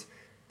 pauses,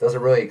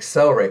 doesn't really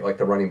accelerate like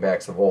the running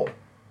backs of old?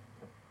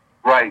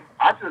 Right.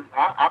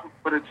 I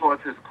put it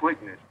towards his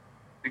quickness,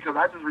 because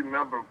I just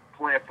remember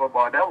playing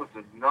football. That was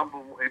the number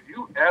one. If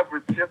you ever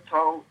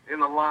tiptoe in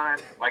the line,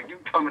 like you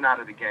coming out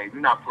of the game,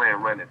 you're not playing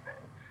running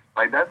back.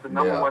 Like that's the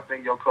number one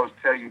thing your coach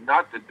tell you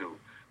not to do.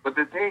 But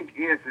the thing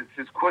is, it's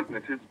his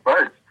quickness, his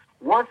burst.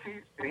 Once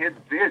his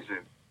vision,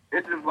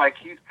 it's just like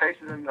he's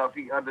patient enough.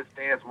 He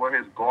understands where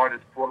his guard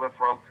is pulling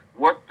from,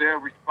 what they're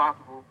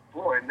responsible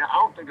for. And now I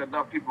don't think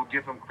enough people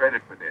give him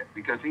credit for that,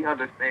 because he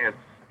understands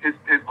his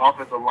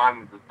offensive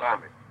lineman's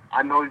assignment.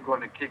 I know he's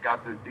going to kick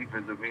out this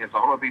defensive end, so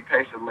I'm going to be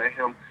patient, let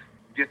him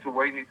get to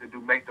where he needs to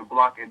do, make the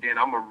block, and then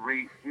I'm going to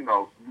read,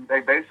 they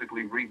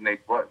basically reading their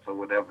butts or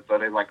whatever. So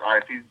they're like, all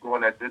right, if he's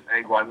going at this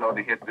angle, I know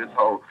to hit this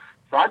hole.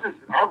 So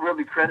I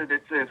really credit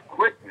it to his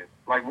quickness.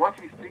 Like, once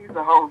he sees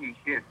the hole, he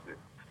hits it.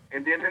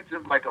 And then it's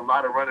just like a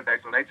lot of running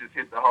backs when they just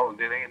hit the hole and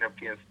then they end up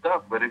getting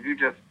stuck. But if you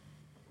just,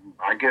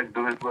 I guess,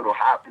 do his little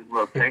hop, his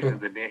little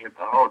patience, and then hit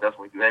the hole, that's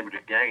when you're able to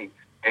gain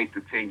 8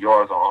 to 10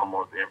 yards on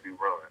almost every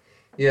run.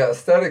 Yeah,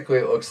 aesthetically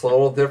it looks a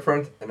little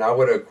different, and I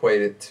would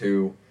equate it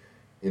to,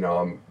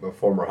 I'm a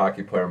former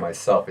hockey player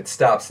myself. It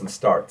stops and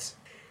starts.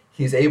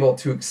 He's able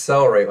to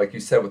accelerate, like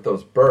you said, with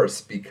those bursts,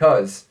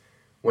 because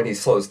when he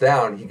slows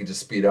down, he can just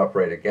speed up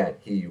right again.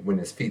 When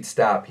his feet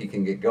stop, he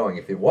can get going.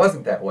 If it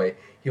wasn't that way,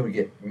 he would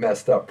get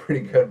messed up pretty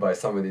good by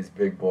some of these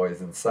big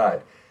boys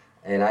inside.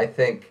 And I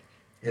think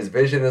his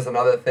vision is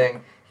another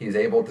thing. He's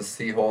able to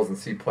see holes and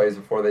see plays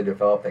before they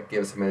develop. That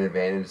gives him an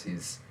advantage.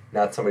 He's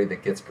not somebody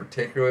that gets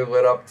particularly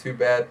lit up too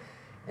bad.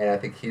 And I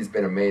think he's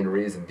been the main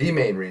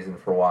reason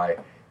for why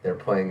they're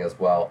playing as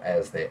well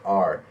as they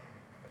are.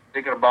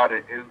 Thinking about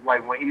it, is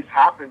like when he's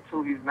hopping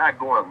too, he's not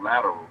going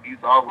lateral.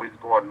 He's always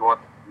going north.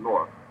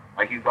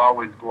 Like he's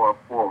always going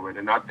forward,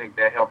 and I think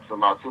that helps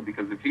him out too,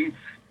 because if he's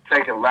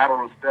taking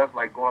lateral steps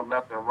like going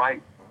left and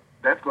right,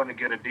 that's going to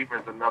get a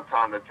defense enough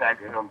time to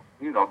tackle him,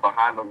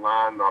 behind the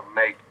line or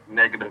make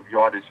negative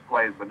yardage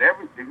plays. But if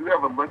you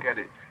ever look at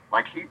it,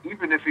 like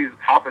even if he's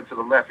hopping to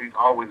the left, he's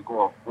always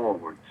going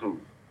forward too.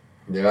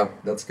 Yeah,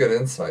 that's good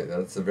insight.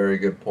 That's a very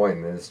good point,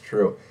 and it's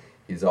true.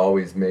 He's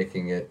always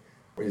making it.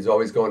 He's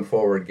always going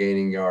forward,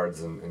 gaining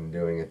yards, and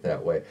doing it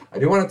that way. I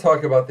do want to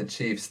talk about the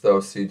Chiefs, though,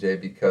 CJ,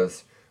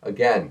 because,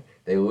 again,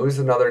 they lose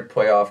another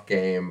playoff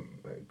game,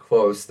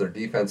 close. Their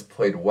defense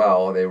played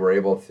well. They were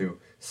able to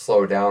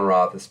slow down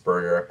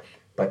Roethlisberger.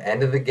 But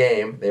end of the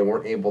game, they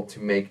weren't able to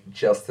make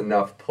just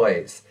enough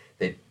plays.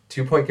 They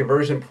 2-point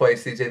conversion play,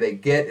 CJ, they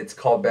get. It's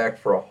called back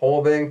for a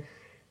holding.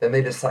 Then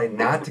they decide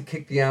not to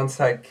kick the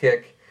onside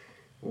kick.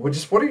 What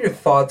are your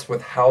thoughts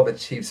with how the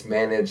Chiefs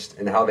managed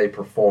and how they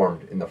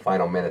performed in the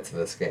final minutes of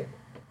this game?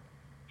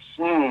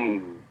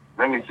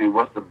 Let me see.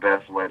 What's the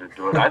best way to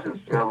do it? I just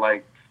feel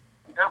like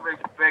you never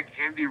expect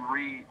Andy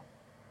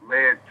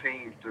Reid-led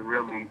teams to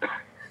really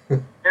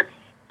it's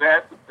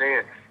bad to say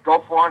it,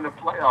 go far in the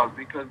playoffs,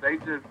 because they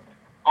just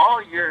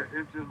all year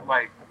it's just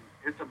like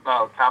it's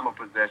about time of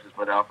possessions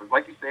for the offense.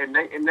 Like you said,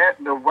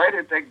 the way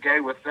that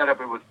game was set up,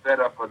 it was set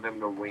up for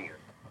them to win.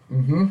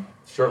 Mm-hmm.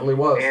 Certainly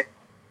was.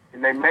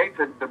 And they made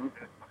the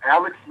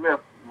Alex Smith,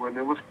 when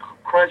it was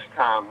crunch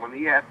time, when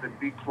he had to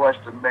be clutch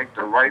to make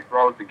the right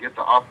throws to get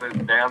the offense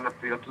down the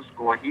field to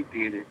score, he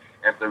did it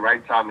at the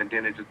right time, and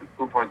then it's just a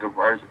 2-point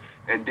conversion.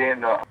 And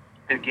then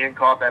again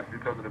called back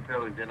because of the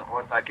penalty, then the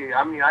onside kick.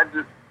 I mean, I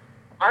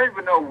don't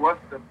even know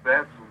what's the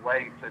best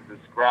way to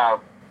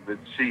describe the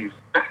Chiefs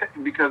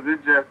because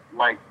it's just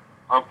like,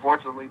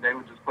 unfortunately, they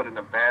were just put in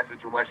a bad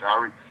situation.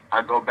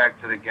 I go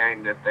back to the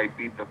game that they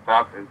beat the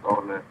Falcons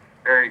on the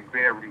Eric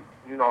Berry.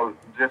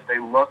 Just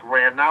their luck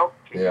ran out.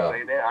 Can you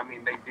say that? I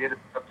mean, they did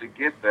enough to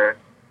get there,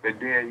 but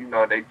then,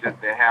 they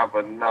just didn't have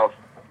enough,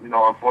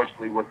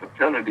 unfortunately, with the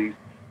penalties,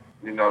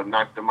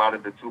 knocked them out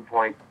of the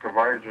 2-point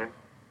conversion.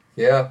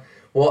 Yeah.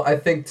 Well, I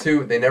think,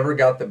 too, they never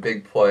got the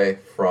big play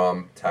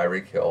from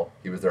Tyreek Hill.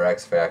 He was their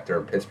X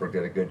factor. Pittsburgh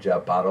did a good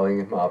job bottling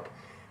him up.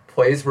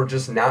 Plays were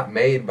just not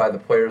made by the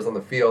players on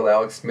the field.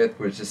 Alex Smith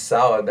was just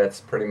solid. That's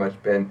pretty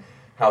much been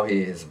how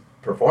he has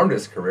performed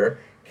his career.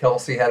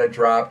 Kelsey had a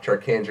drop.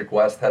 Charkandrick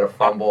West had a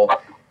fumble.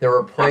 There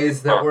were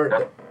plays that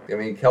were. I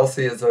mean,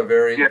 Kelsey is a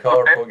very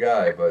colorful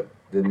guy, but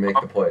didn't make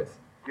the plays.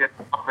 Yeah,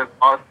 his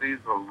all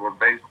season were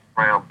based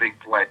around big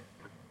plays.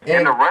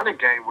 And the running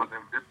game was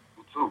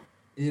invisible too.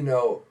 You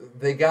know,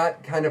 they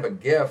got kind of a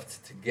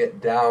gift to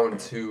get down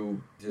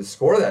to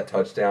score that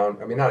touchdown.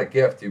 I mean, not a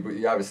gift.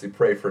 You obviously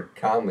pray for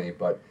Conley,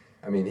 but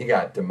I mean, he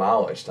got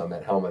demolished on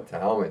that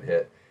helmet-to-helmet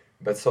hit.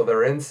 But so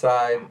they're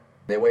inside.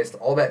 They waste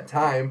all that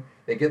time.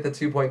 They get the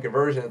 2-point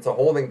conversion. It's a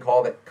holding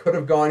call that could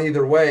have gone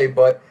either way,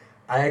 but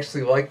I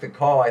actually like the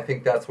call. I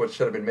think that's what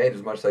should have been made,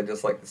 as much as I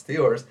dislike the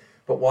Steelers.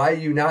 But why are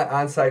you not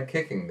onside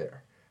kicking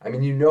there? I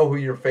mean, you know who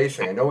you're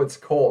facing. I know it's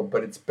cold,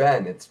 but it's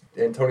Ben, it's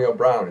Antonio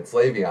Brown, it's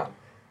Le'Veon.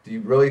 Do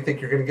you really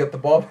think you're going to get the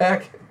ball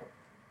back?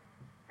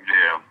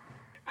 Yeah,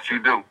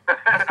 you do.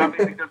 I mean,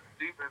 because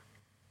the defense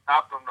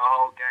stopped them the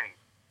whole game.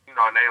 You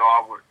know, and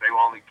they were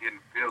only getting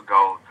field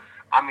goals.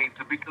 I mean,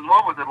 because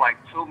what was it, like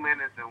 2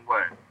 minutes and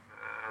what?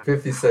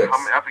 56.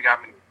 I forgot.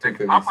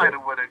 I probably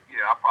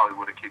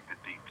would have kicked it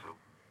deep too.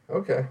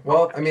 Okay.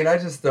 Well, I mean, I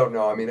just don't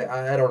know. I mean,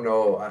 I don't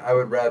know. I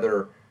would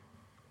rather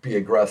be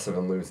aggressive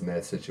and lose in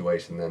that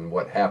situation than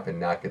what happened,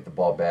 not get the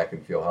ball back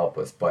and feel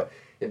helpless. But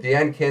at the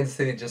end, Kansas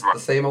City, just the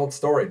same old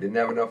story. Didn't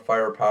have enough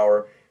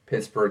firepower.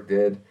 Pittsburgh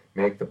did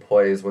make the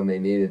plays when they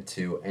needed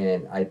to.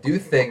 And I do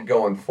think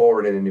going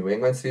forward into New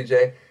England,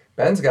 CJ,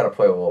 Ben's got to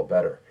play a little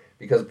better.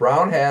 Because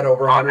Brown had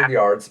over 100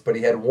 yards, but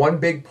he had one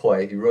big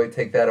play. You really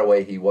take that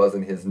away, he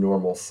wasn't his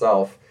normal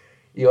self.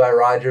 Eli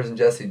Rogers and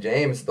Jesse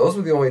James, those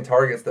were the only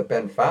targets that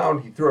Ben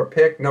found. He threw a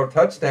pick, no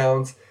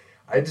touchdowns.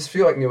 I just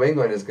feel like New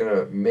England is going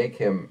to make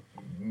him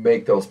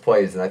make those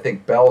plays, and I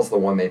think Bell's the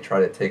one they try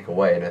to take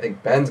away, and I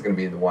think Ben's going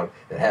to be the one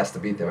that has to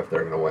beat them if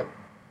they're going to win.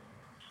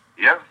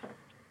 Yes,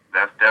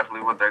 that's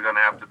definitely what they're going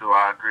to have to do.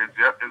 I agree.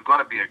 It's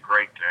going to be a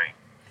great game.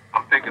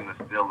 I'm thinking the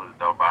Steelers,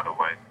 though, by the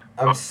way.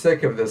 I'm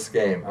sick of this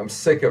game. I'm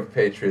sick of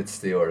Patriots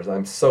Steelers.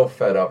 I'm so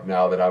fed up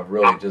now that I've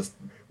really just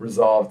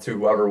resolved to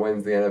whoever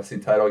wins the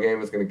NFC title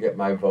game is going to get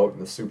my vote in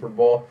the Super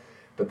Bowl,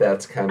 but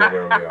that's kind of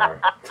where we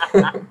are.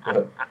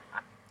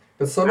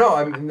 But so no,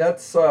 I mean,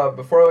 that's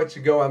before I let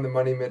you go on the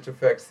Money Mitch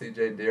effect,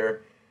 CJ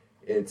Deer.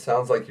 It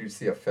sounds like you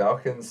see a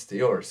Falcons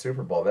Steelers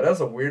Super Bowl. That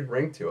has a weird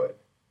ring to it.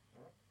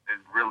 It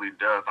really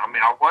does. I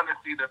mean, I want to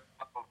see the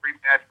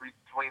rematch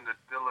between the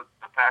Steelers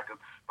and the Packers,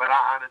 but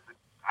I honestly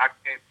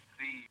can't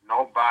see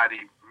nobody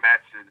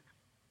matching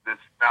this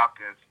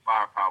Falcons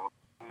firepower.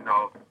 You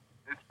know,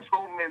 it's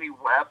too many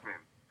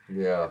weapons.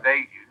 Yeah.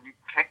 You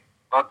can't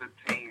let the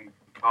team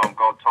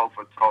go toe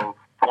for toe,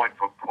 point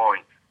for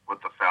point with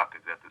the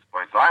Falcons at this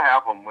point. So I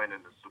have them winning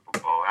the Super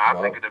Bowl. And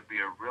I think it'll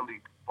be a really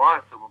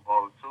fun Super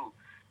Bowl too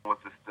with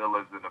the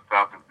Steelers and the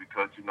Falcons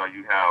because you know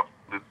you have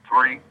the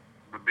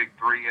big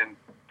three in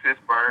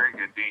Pittsburgh,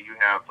 and then you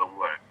have the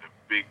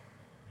big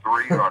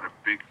three or the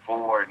big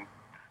four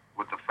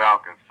with the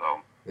Falcons.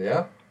 So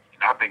yeah,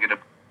 I think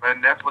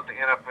and that's what the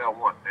NFL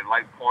wants. They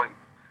like points,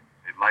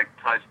 they like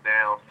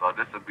touchdowns. So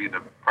this will be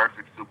the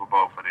perfect Super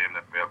Bowl for the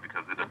NFL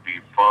because it'll be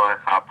fun,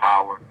 high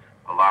power,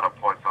 a lot of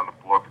points on the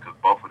board because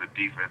both of the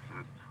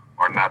defenses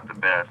are not the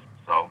best.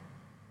 So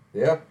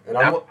yeah, and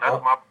that's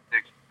my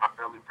prediction, my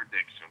early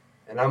prediction.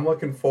 And I'm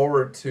looking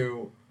forward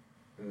to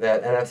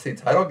that NFC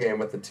title game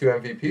with the 2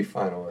 MVP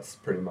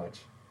finalists, pretty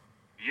much.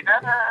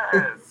 Yes.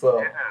 So,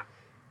 yes.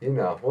 You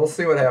know, we'll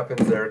see what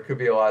happens there. It could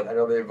be a lot. I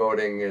know the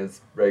voting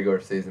is regular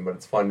season, but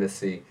it's fun to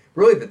see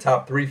really the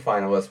top 3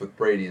 finalists with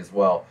Brady as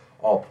well,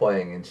 all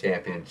playing in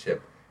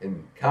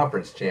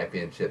conference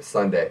championship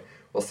Sunday.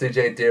 Well,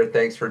 CJ Deer,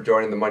 thanks for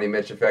joining the Money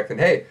Mitch Effect. And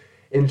hey,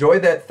 enjoy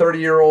that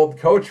 30-year-old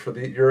coach for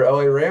your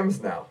LA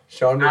Rams now,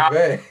 Sean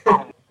McVay.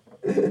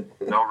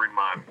 Don't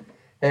remind me.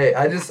 Hey,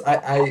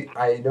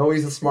 I know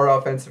he's a smart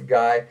offensive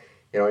guy.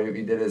 You know,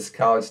 he did his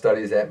college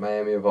studies at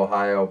Miami of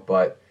Ohio,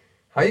 but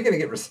how are you going to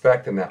get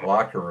respect in that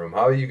locker room?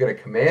 How are you going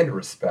to command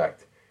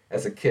respect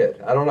as a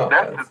kid? I don't know.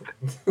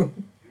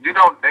 You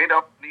know, they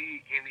don't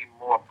need any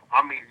more.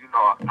 I mean, you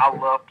know, I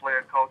love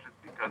player coaches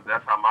because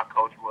that's how my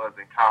coach was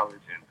in college,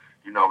 and,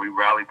 you know, we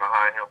rallied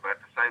behind him. But at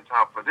the same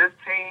time, for this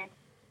team,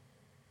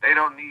 they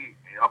don't need.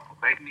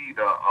 They need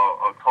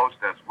a coach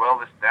that's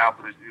well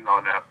established. You know,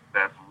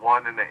 that's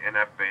won in the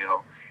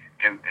NFL,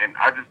 and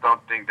I just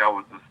don't think that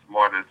was the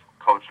smartest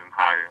coaching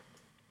hire.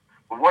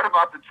 But what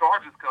about the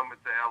Chargers coming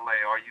to LA?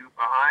 Are you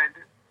behind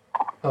it?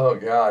 Oh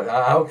God,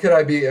 how could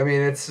I be? I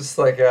mean, it's just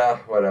like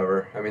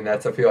whatever. I mean, I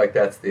feel like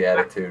that's the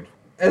attitude.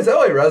 As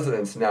LA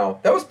residents now,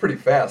 that was pretty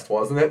fast,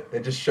 wasn't it?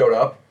 They just showed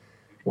up.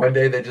 One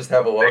day they just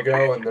have a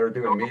logo and they're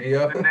doing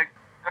media.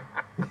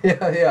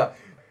 Yeah.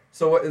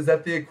 So is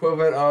that the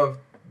equivalent of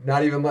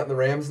not even letting the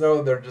Rams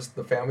know they're just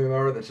the family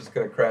member that's just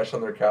going to crash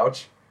on their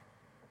couch?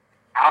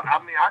 I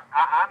mean,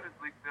 I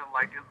honestly feel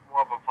like it's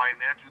more of a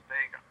financial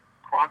thing.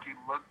 Kroenke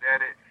looked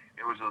at it.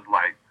 It was just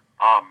like,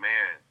 oh,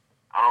 man,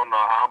 I don't know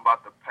how I'm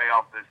about to pay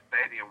off this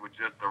stadium with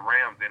just the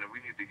Rams in it. We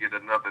need to get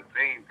another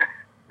team.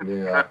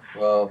 Yeah,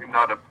 well. You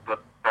know, the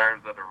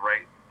terms of the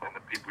race and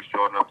the people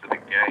showing up to the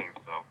game.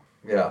 So.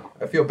 Yeah,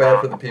 I feel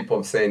bad for the people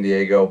of San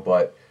Diego,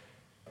 but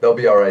they'll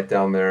be all right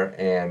down there.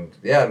 And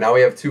yeah, now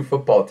we have 2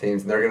 football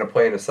teams, and they're going to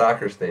play in a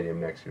soccer stadium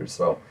next year.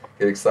 So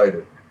get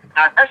excited.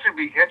 Now, that should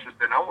be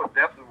interesting. I would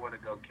definitely want to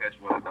go catch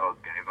one of those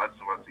games. I just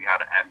want to see how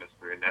the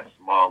atmosphere in that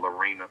small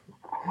arena.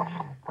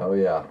 Oh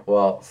yeah.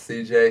 Well,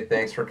 CJ,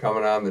 thanks for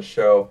coming on the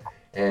show.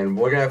 And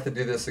we're gonna have to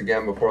do this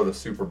again before the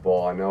Super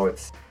Bowl. I know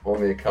it's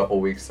only a couple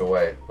weeks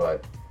away,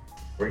 but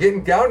we're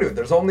getting down to it.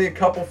 There's only a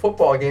couple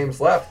football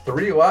games left,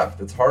 3 left.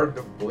 It's hard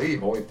to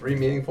believe. Only 3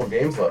 meaningful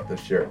games left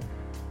this year.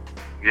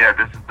 Yeah,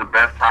 this is the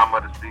best time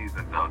of the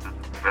season, though. This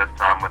is the best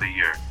time of the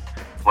year.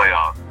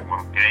 Playoffs.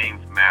 When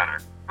games matter.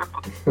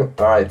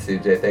 All right,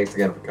 CJ. Thanks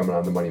again for coming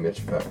on the Money Mitch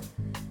Effect.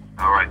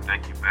 All right,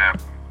 thank you, Fab.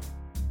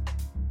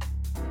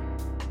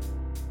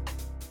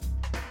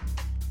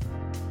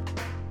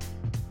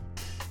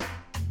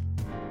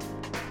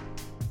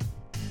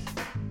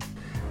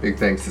 Big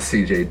thanks to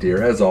CJ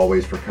Deer, as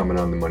always, for coming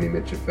on the Money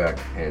Mitch Effect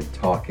and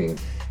talking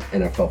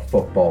NFL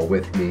football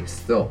with me.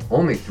 Still,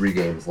 only 3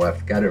 games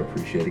left. Got to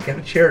appreciate it. Got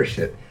to cherish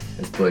it,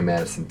 as Billy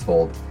Madison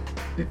told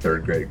the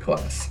 3rd grade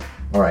class.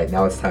 All right,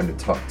 now it's time to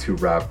talk to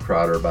Rob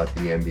Crowder about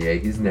the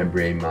NBA. He's an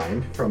NBA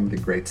mind from the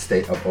great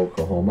state of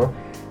Oklahoma.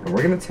 And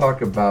we're going to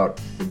talk about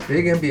the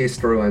big NBA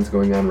storylines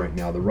going on right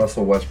now, the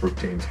Russell Westbrook,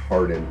 James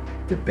Harden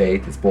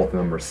debate, as both of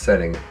them are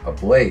setting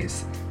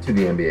ablaze to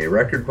the NBA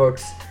record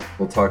books.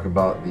 We'll talk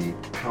about the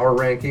power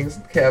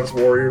rankings, Cavs,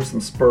 Warriors, some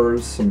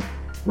Spurs, some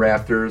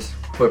Raptors,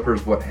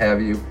 Clippers, what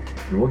have you.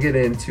 And we'll get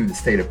into the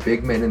state of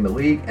big men in the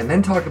league and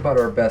then talk about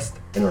our best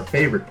and our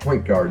favorite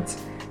point guards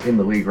in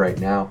the league right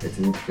now. It's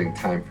an interesting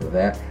time for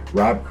that.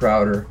 Rob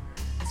Crowder,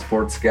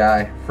 sports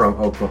guy from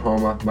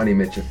Oklahoma, Money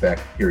Mitch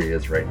Effect. Here he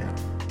is right now.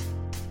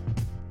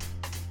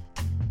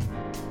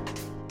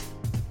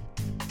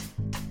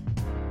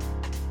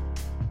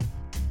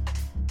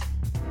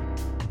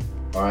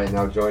 All right,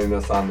 now joining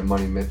us on the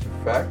Money Mitch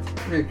Effect,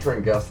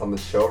 recurring guest on the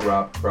show,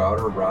 Rob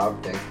Crowder.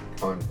 Rob, thanks for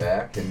coming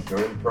back and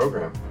joining the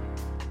program.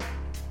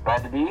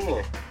 Glad to be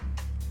here.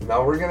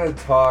 Now we're going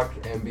to talk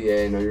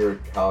NBA. I know you're a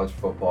college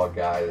football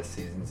guy. The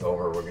season's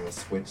over. We're going to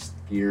switch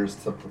gears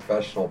to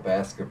professional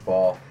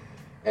basketball.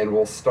 And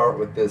we'll start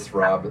with this,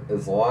 Rob.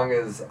 As long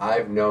as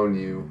I've known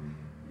you,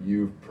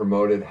 you've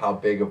promoted how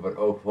big of an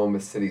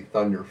Oklahoma City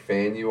Thunder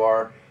fan you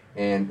are.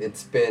 And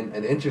it's been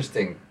an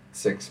interesting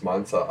 6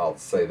 months, I'll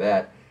say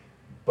that.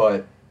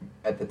 But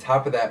at the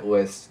top of that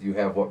list, you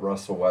have what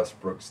Russell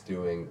Westbrook's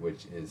doing,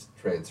 which is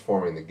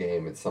transforming the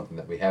game. It's something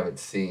that we haven't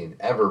seen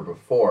ever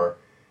before.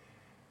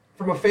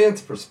 From a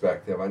fan's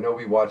perspective, I know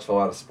we watch a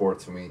lot of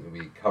sports and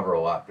we cover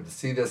a lot, but to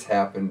see this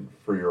happen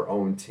for your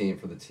own team,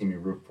 for the team you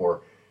root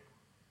for,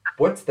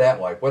 what's that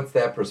like? What's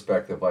that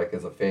perspective like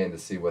as a fan to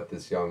see what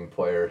this young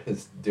player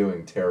is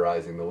doing,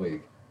 terrorizing the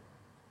league?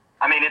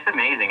 I mean, it's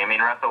amazing. I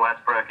mean, Russell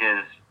Westbrook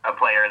is a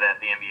player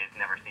that the NBA has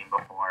never seen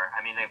before.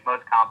 I mean, the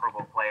most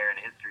comparable player in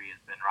history has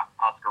been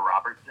Oscar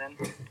Robertson,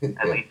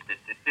 at least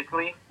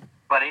statistically.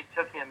 But it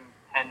took him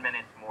 10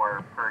 minutes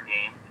more per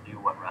game to do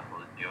what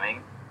Russell is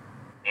doing.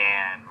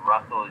 And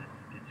Russell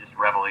is just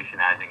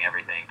revolutionizing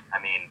everything. I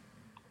mean,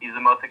 he's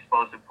the most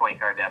explosive point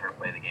guard to ever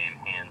play the game,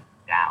 hands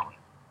down.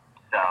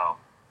 So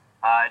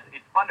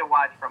it's fun to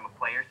watch from a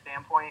player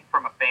standpoint.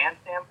 From a fan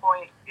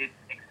standpoint, it's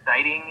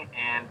exciting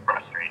and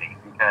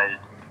frustrating because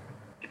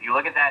if you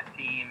look at that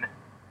team,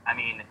 I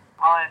mean,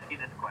 I'll ask you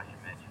this question,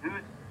 Mitch.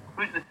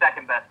 Who's the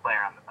second best player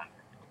on the Thunder?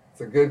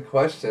 It's a good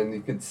question. You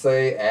could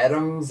say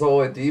Adams,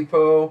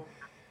 Oladipo.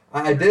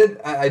 I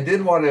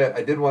did want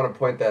to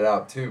point that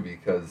out too,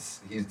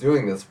 because he's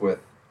doing this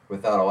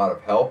without a lot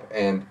of help,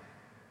 and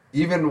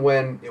even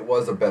when it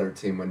was a better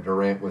team, when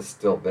Durant was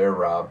still there,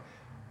 Rob,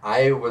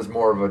 I was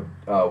more of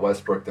a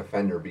Westbrook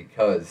defender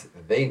because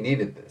they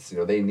needed this. You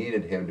know, they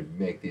needed him to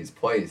make these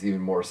plays,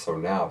 even more so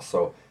now.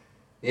 So,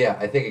 yeah,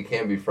 I think it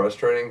can be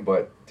frustrating,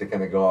 but to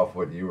kind of go off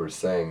what you were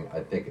saying,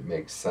 I think it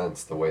makes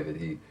sense the way that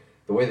he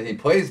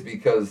plays,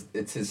 because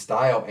it's his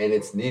style and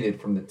it's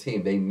needed from the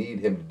team. They need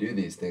him to do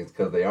these things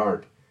because they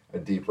aren't a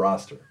deep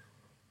roster.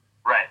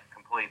 Right,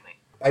 completely.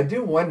 I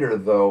do wonder,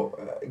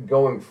 though,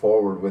 going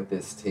forward with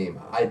this team,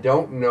 I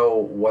don't know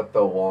what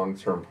the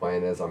long-term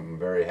plan is. I'm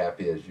very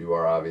happy, as you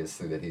are,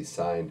 obviously, that he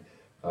signed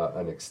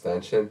an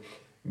extension.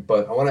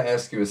 But I want to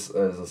ask you, as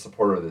a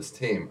supporter of this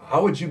team,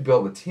 how would you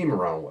build a team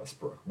around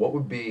Westbrook? What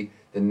would be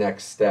the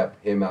next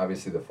step, him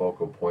obviously the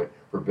focal point,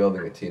 for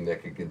building a team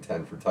that could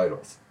contend for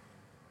titles?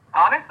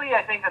 Honestly,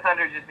 I think the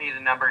Thunder just need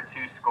a number 2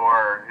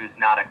 scorer who's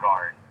not a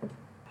guard.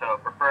 So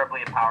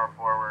preferably a power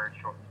forward,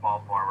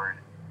 small forward.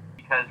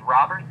 Because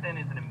Robertson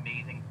is an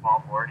amazing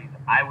small forward.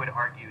 I would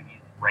argue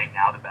he's right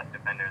now the best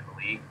defender in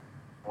the league,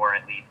 or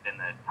at least in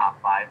the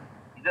top 5.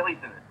 He's at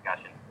least in the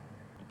discussion.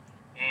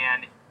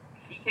 And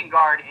he can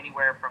guard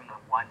anywhere from the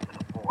 1 to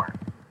the 4.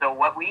 So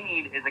what we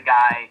need is a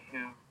guy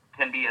who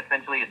can be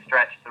essentially a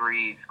stretch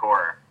 3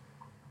 scorer.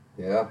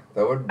 Yeah,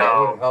 that would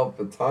help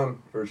a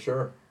ton, for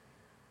sure.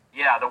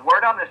 Yeah, the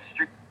word on the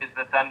street is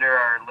the Thunder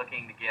are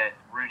looking to get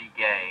Rudy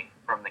Gay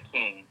from the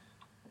Kings,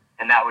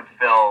 and that would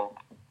fill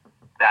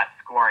that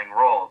scoring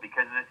role,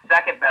 because the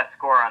second best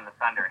scorer on the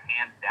Thunder,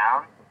 hands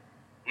down,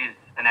 is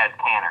Enes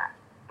Kanter.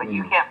 but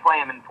you can't play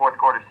him in fourth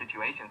quarter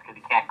situations because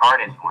he can't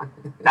guard anyone.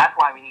 That's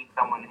why we need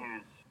someone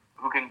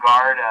who can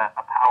guard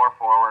a power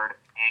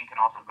forward and can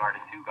also guard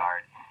a two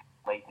guard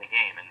late in the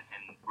game. And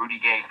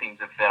Rudy Gay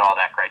seems to fit all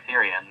that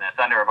criteria, and the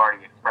Thunder have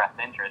already expressed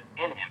interest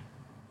in him.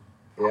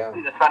 Yeah.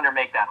 Hopefully the Thunder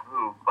make that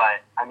move,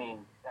 but I mean,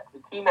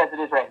 the team as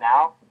it is right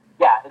now,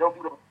 yeah, it'll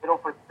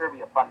for sure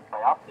be a fun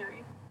playoff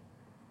series,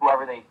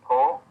 whoever they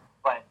pull.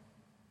 But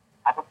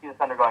I don't see the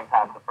Thunder going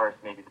past the first,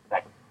 maybe the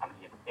second,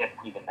 if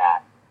even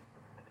that.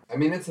 I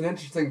mean, it's an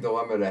interesting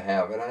dilemma to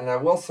have, and I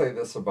will say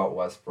this about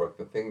Westbrook.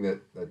 The thing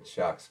that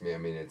shocks me, I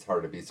mean, it's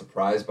hard to be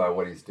surprised by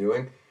what he's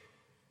doing,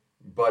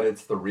 but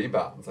it's the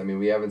rebounds. I mean,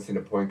 we haven't seen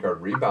a point guard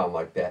rebound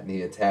like that, and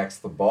he attacks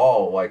the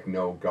ball like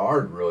no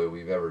guard, really,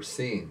 we've ever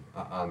seen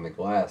on the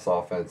glass,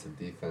 offensive,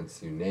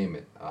 defense, you name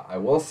it. I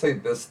will say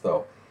this,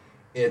 though.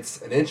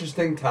 It's an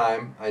interesting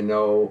time. I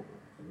know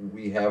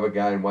we have a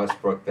guy in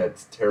Westbrook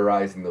that's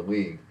terrorizing the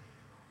league.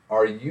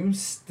 Are you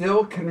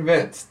still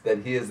convinced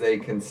that he is a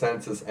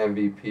consensus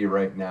MVP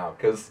right now?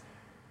 Because,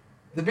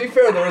 to be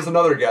fair, there is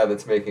another guy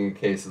that's making a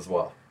case as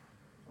well.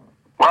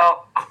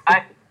 Well,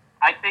 I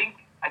think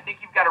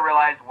you've got to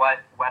realize what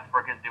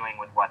Westbrook is doing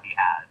with what he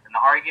has. And the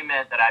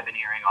argument that I've been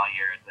hearing all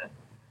year is that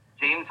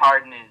James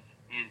Harden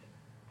is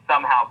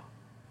somehow,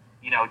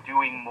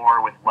 doing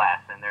more with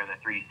less, and they're the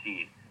 3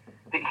 seed.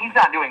 He's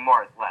not doing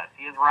more with less.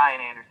 He has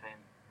Ryan Anderson.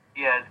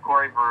 He has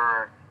Corey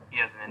Brewer. He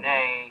has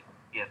Nene.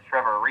 He has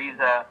Trevor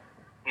Ariza.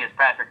 He has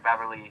Patrick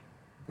Beverly.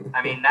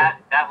 I mean,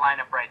 that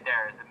lineup right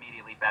there is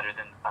immediately better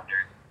than the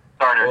Thunder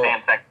starters and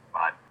second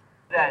spot.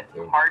 That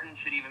Harden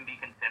should even be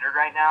considered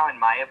right now, in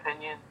my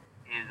opinion,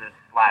 is a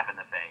slap in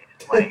the face.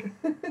 Like,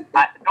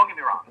 don't get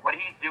me wrong. What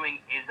he's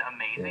doing is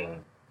amazing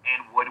and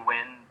would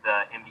win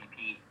the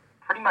MVP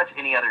pretty much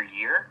any other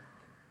year.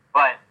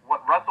 But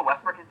what Russell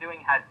Westbrook is doing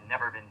has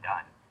never been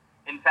done.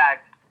 In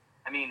fact,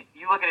 I mean,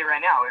 you look at it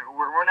right now,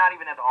 we're not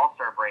even at the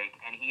All-Star break,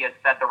 and he has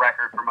set the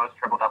record for most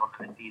triple-doubles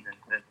in a season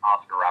since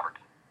Oscar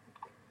Robertson.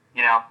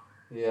 Yeah.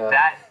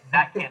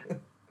 That can't,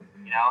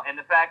 and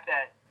the fact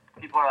that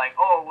people are like,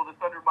 oh, well, the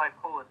Thunder might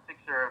pull a 6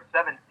 or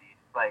 7 seed,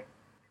 like,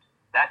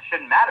 that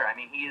shouldn't matter. I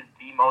mean, he is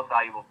the most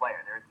valuable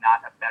player. There is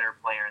not a better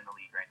player in the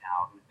league right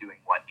now who's doing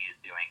what he is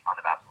doing on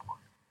the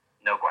basketball court.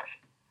 No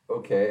question.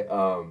 Okay,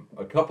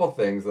 a couple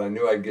things, and I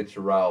knew I'd get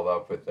you riled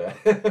up with that.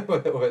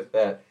 with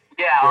that.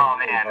 Yeah, oh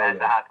man, that's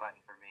a hot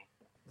button for me.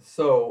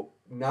 So,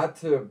 not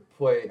to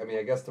play,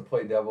 I guess to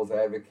play devil's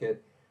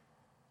advocate,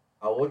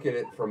 I'll look at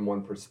it from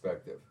one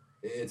perspective.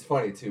 It's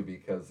funny, too,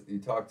 because you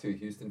talk to a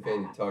Houston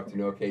fan, you talk to an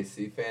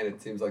OKC fan,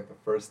 it seems like the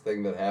first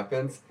thing that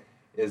happens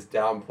is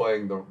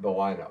downplaying the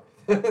lineup,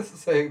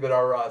 saying that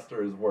our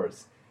roster is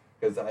worse.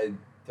 Because I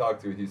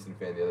talked to a Houston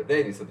fan the other day,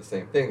 and he said the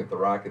same thing, that the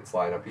Rockets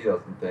lineup he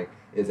doesn't think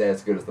is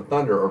as good as the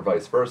Thunder, or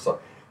vice versa.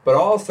 But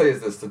all I'll say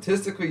is this,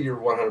 statistically, you're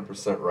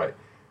 100% right.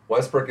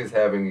 Westbrook is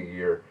having a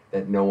year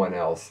that no one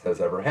else has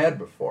ever had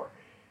before.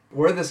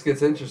 Where this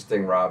gets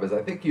interesting, Rob, is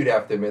I think you'd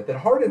have to admit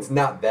that Harden's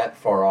not that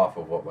far off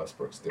of what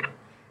Westbrook's doing.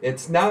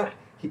 It's not.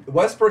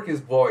 Westbrook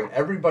is blowing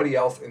everybody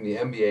else in the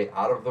NBA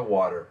out of the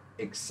water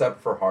except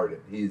for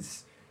Harden.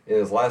 He's, in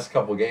his last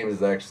couple games,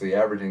 is actually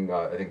averaging,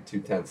 I think,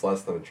 0.2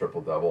 less than a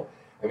triple-double.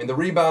 I mean, the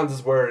rebounds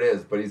is where it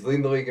is, but he's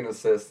leading the league in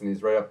assists, and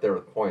he's right up there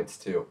with points,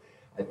 too.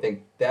 I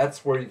think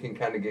that's where you can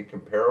kind of get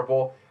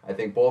comparable. I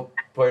think both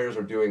players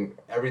are doing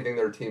everything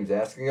their team's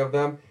asking of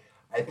them.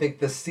 I think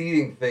the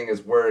seeding thing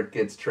is where it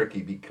gets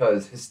tricky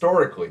because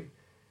historically,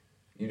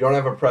 you don't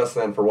have a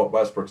precedent for what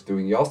Westbrook's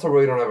doing. You also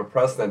really don't have a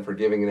precedent for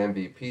giving an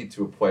MVP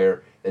to a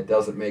player that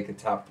doesn't make a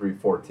top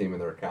 3-4 team in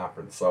their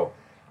conference. So,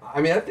 I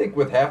mean, I think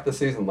with half the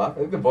season left,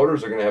 I think the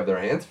voters are going to have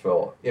their hands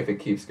full if it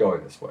keeps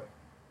going this way.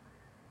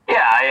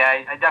 Yeah,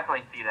 I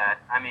definitely see that.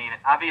 I mean,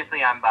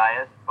 obviously I'm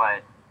biased,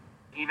 but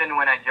even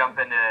when I jump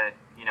into,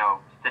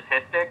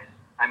 statistics,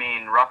 I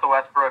mean, Russell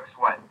Westbrook's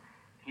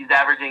he's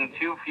averaging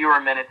 2 fewer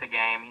minutes a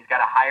game. He's got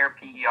a higher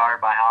PER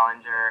by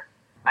Hollinger.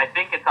 I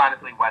think it's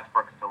honestly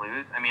Westbrook's to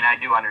lose. I mean, I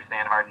do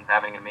understand Harden's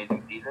having an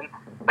amazing season,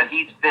 but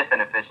he's 5th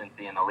in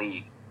efficiency in the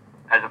league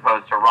as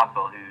opposed to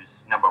Russell, who's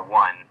number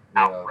 1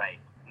 outright,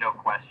 no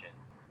question.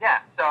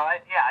 Yeah, so I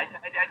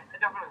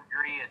definitely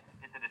agree.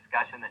 It's a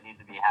discussion that needs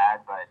to be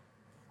had, but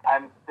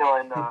I'm still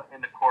in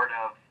the court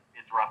of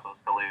it's Russell's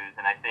to lose,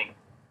 and I think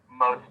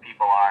most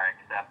people are,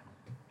 except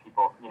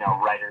people,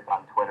 writers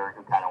on Twitter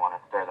who kind of want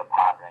to stir the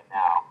pot right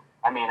now.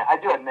 I mean, I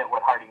do admit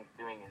what Harden's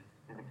doing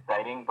is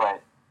exciting,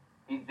 but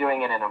he's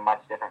doing it in a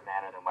much different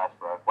manner than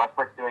Westbrook.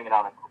 Westbrook's doing it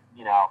on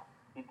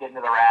he's getting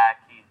to the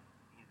rack, he's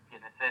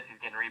getting assists,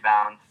 he's getting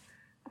rebounds,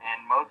 and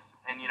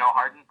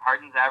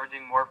Harden's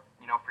averaging more,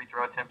 free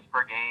throw attempts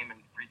per game and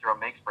free throw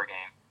makes per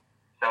game.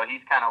 So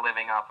he's kind of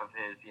living off of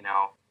his,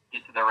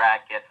 get to the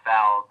rack, get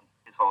fouled,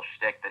 his whole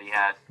shtick that he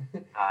had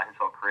his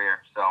whole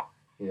career. So.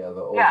 Yeah,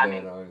 the old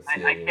man always I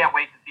can't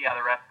wait to see how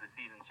the rest of the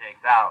season shakes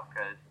out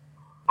because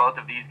both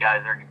of these guys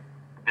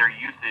their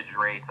usage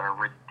rates are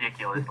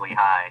ridiculously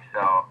high.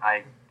 So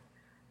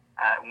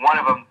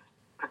one of them's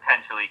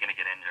potentially going to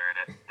get injured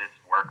at this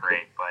work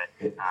rate, but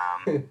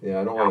yeah,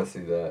 I don't want to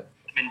see that.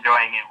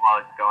 enjoying it while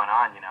it's going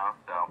on,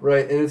 so.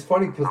 Right, and it's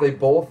funny because they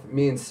both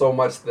mean so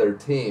much to their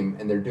team,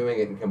 and they're doing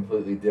it in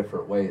completely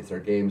different ways. Their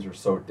games are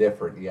so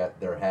different, yet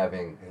they're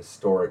having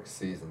historic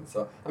seasons.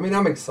 So, I mean,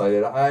 I'm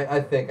excited.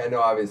 I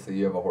know obviously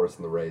you have a horse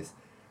in the race.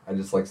 I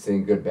just like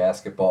seeing good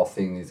basketball,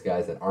 seeing these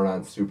guys that aren't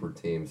on super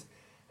teams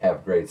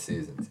have great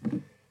seasons.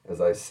 As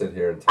I sit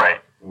here and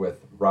talk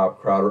with Rob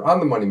Crowder on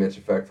the Money Mitch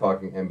Effect,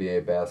 talking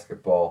NBA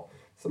basketball,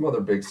 some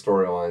other big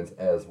storylines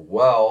as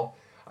well.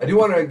 I do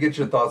want to get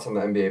your thoughts on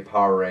the NBA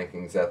power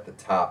rankings at the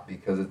top,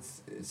 because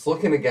it's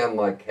looking again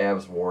like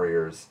Cavs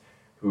Warriors,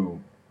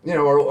 who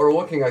are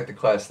looking like the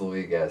class of the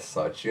league as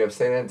such. You have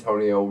San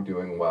Antonio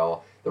doing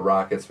well, the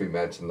Rockets we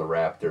mentioned, the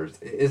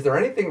Raptors. Is there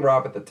anything,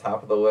 Rob, at the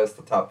top of the list,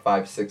 the top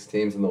 5-6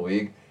 teams in the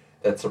league,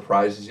 that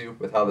surprises you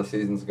with how the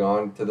season's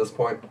gone to this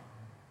point?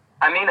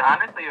 I mean,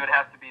 honestly, it would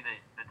have to be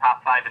the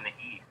top 5 in the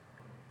East.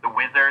 The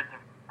Wizards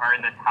are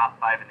in the top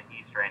 5 in the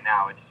East right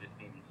now, which just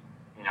seems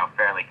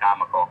fairly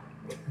comical.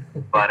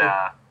 But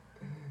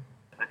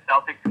the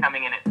Celtics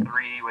coming in at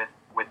 3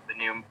 with the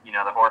new,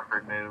 the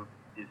Horford move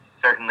is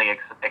certainly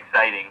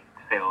exciting,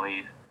 to say the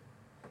least.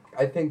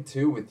 I think,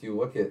 too, with you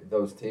look at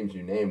those teams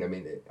you named, I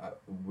mean,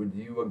 would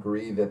you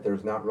agree that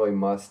there's not really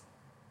much,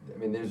 I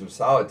mean, these are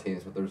solid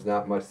teams, but there's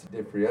not much to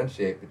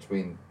differentiate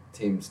between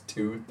teams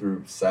 2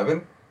 through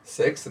 7,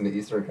 6 in the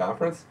Eastern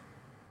Conference?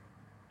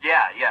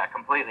 Yeah,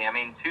 completely. I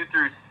mean, 2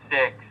 through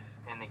 6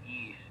 in the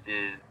East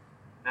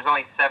there's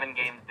only 7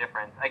 games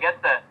difference. I guess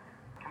the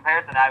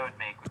comparison I would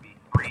make would be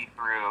 3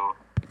 through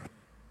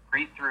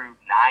 9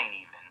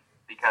 even,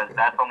 because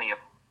that's only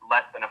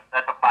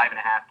that's a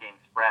 5.5 game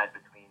spread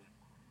between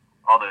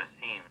all those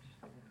teams.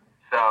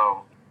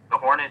 So the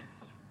Hornets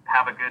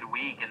have a good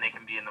week and they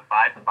can be in the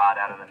 5 spot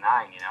out of the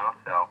 9,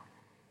 so.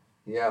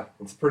 Yeah,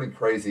 it's pretty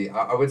crazy.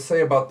 I would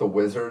say about the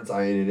Wizards,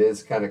 I mean, it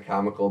is kind of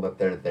comical that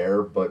they're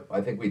there, but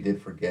I think we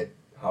did forget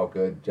how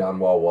good John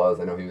Wall was.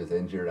 I know he was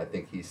injured. I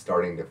think he's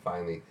starting to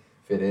finally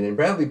fit in. And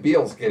Bradley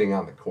Beal's getting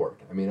on the court.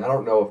 I mean, I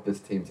don't know if this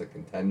team's a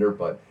contender,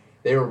 but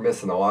they were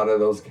missing a lot of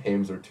those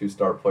games or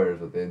 2-star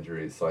players with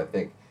injuries. So I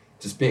think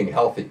just being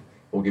healthy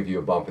will give you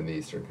a bump in the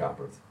Eastern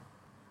Conference.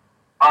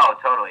 Oh,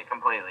 totally,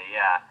 completely,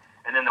 yeah.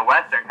 And then the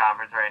Western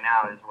Conference right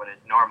now is what it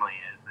normally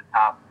is. The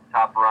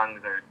top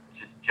rungs are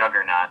just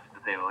juggernauts, to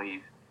say the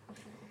least.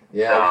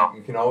 Yeah, so,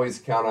 you can always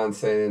count on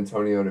San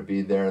Antonio to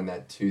be there in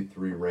that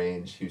 2-3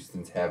 range.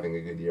 Houston's having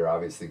a good year,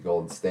 obviously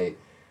Golden State.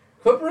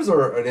 Clippers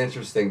are an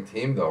interesting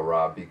team, though,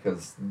 Rob,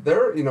 because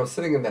they're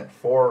sitting in that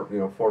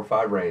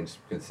 4-5 range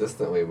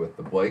consistently with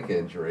the Blake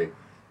injury.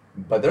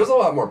 But there's a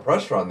lot more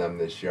pressure on them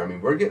this year. I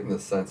mean, we're getting the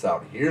sense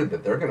out here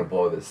that they're going to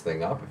blow this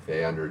thing up if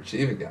they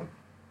underachieve again.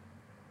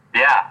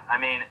 Yeah, I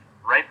mean,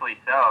 rightfully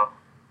so.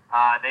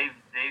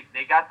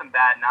 They got some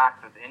bad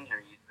knocks with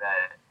injuries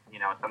that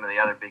some of the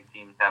other big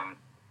teams haven't,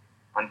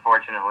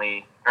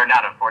 unfortunately, or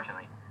not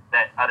unfortunately,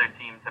 that other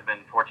teams have been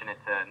fortunate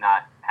to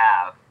not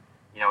have.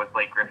 With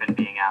Blake Griffin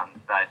being out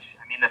and such.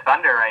 I mean, the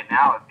Thunder right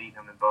now have beaten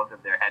them in both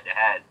of their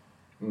head-to-heads.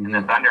 Mm-hmm. And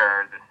the Thunder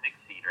are the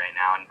 6th seed right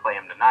now and play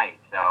them tonight.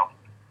 So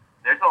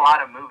there's a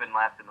lot of moving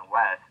left in the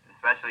West,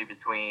 especially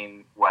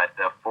between,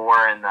 the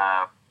 4 and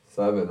the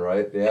 7,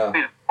 right? Yeah.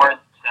 The 4 and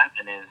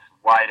 7 is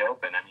wide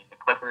open. I mean, the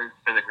Clippers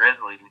to the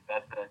Grizzlies,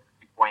 that's a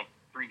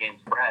 2.3 game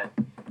spread.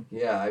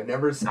 Yeah,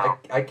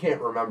 I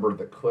can't remember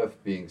the cliff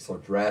being so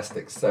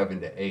drastic,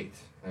 7-8.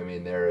 I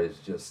mean, there is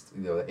just,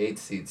 the 8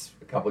 seeds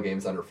a couple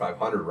games under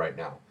 500 right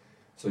now.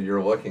 So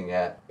you're looking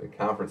at a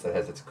conference that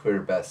has its clear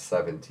best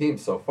 7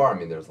 teams so far. I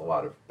mean, there's a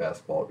lot of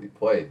basketball to be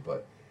played,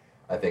 but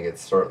I think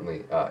it's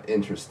certainly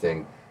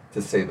interesting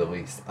to say the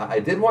least.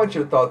 I did want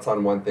your thoughts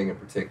on one thing in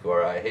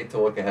particular. I hate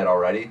to look ahead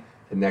already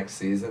to next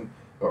season,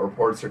 but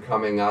reports are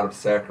coming out of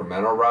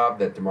Sacramento, Rob,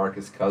 that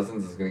DeMarcus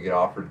Cousins is going to get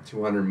offered a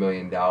 $200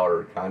 million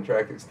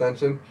contract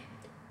extension.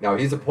 Now,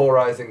 he's a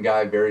polarizing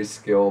guy, very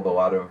skilled, a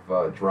lot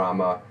of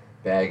drama,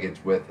 baggage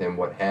with him,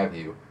 what have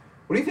you.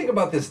 What do you think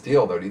about this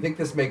deal, though? Do you think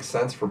this makes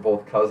sense for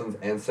both Cousins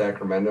and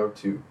Sacramento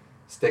to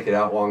stick it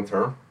out long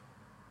term?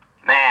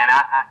 Man,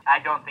 I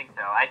don't think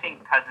so. I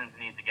think Cousins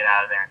needs to get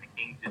out of there, and the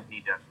Kings just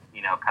need to,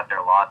 cut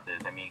their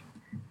losses. I mean,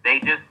 they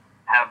just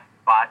have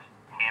botched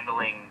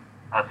handling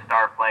a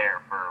star player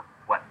for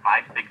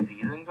 5-6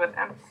 seasons with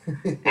him,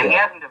 and he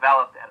hasn't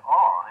developed at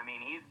all. I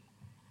mean,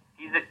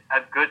 he's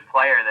a good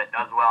player that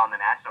does well on the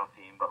national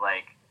team, but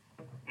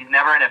he's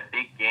never in a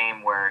big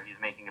game where he's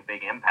making a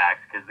big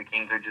impact because the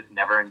Kings are just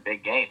never in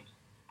big games.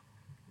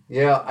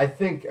 Yeah,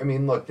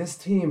 look, this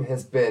team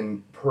has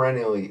been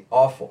perennially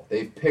awful.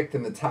 They've picked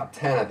in the top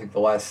 10, I think, the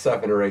last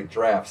 7 or 8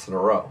 drafts in a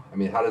row. I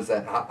mean,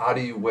 how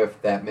do you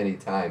whiff that many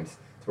times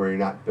to where you're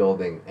not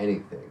building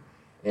anything?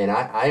 And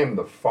I am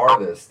the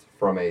farthest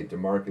from a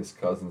DeMarcus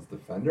Cousins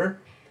defender,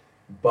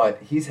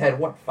 but he's had,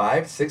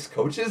 5-6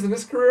 coaches in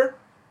his career?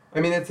 I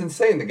mean, it's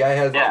insane. The guy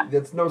has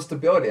that's no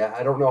stability.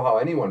 I don't know how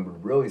anyone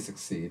would really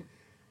succeed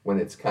when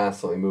it's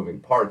constantly moving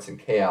parts and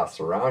chaos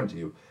around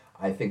you.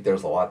 I think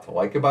there's a lot to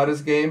like about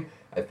his game.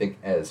 I think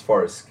as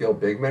far as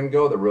skilled big men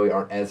go, there really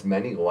aren't as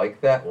many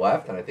like that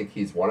left, and I think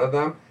he's one of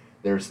them.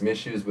 There's some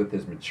issues with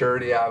his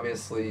maturity,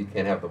 obviously. You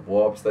can't have the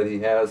blow-ups that he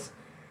has.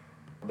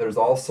 There's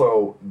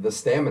also the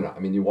stamina. I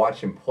mean, you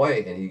watch him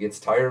play, and he gets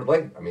tired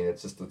late. I mean,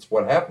 it's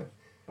what happened.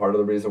 Part of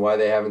the reason why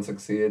they haven't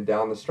succeeded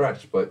down the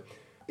stretch. But,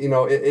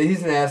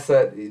 he's an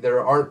asset.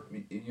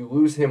 You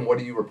lose him, what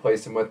do you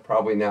replace him with?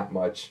 Probably not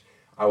much.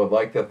 I would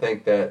like to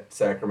think that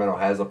Sacramento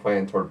has a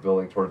plan toward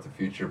building towards the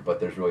future, but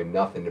there's really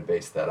nothing to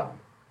base that on.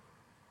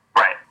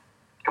 Right.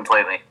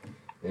 Completely.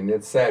 And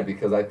it's sad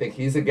because I think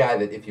he's a guy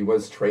that if he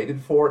was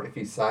traded for, if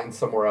he signed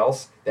somewhere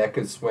else, that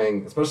could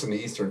swing, especially in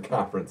the Eastern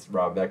Conference,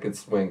 Rob, that could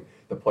swing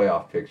the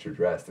playoff picture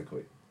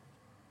drastically.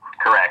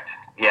 Correct.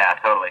 Yeah,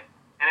 totally.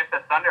 And if the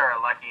Thunder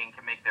are lucky and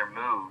can make their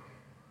move,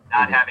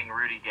 not having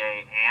Rudy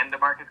Gay and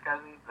DeMarcus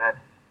Cousins, that's,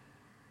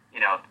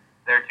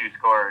 they're two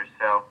scorers.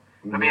 So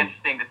it'll be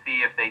interesting to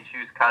see if they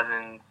choose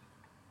Cousins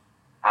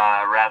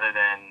rather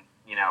than,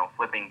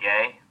 flipping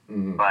Gay.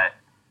 Mm-hmm. But,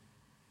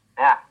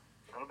 yeah,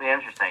 it'll be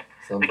interesting.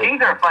 The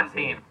Kings are a fun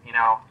team.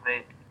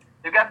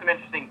 They've got some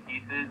interesting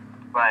pieces,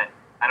 but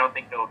I don't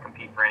think they'll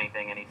compete for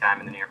anything anytime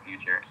in the near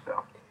future.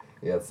 So.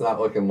 Yeah, it's not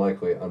looking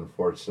likely,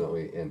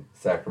 unfortunately, in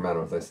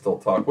Sacramento. As I still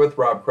talk with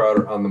Rob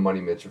Crowder on the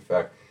Money Mitch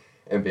Effect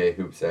NBA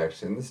Hoops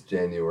Action. This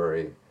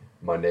January,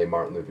 Monday,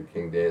 Martin Luther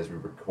King Day, as we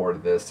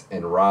recorded this.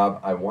 And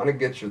Rob, I want to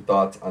get your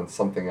thoughts on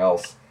something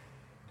else,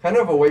 kind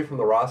of away from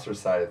the roster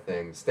side of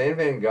things. Stan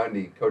Van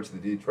Gundy, coach of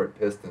the Detroit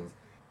Pistons,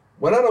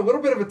 went on a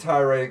little bit of a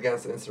tirade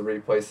against instant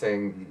replay,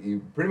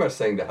 pretty much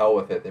saying to hell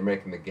with it. They're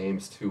making the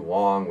games too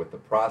long with the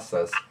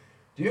process.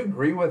 Do you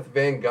agree with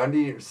Van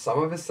Gundy,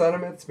 some of his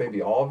sentiments,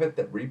 maybe all of it,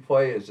 that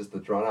replay is just a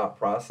drawn-out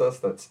process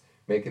that's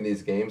making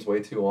these games way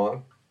too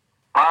long?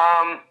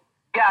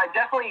 Yeah, I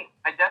definitely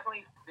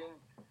think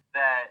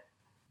that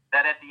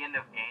at the end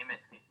of games,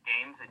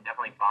 it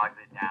definitely bogs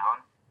it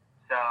down.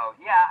 So,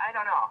 yeah, I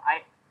don't know.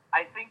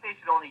 I think they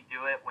should only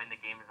do it when the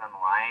game is on the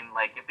line.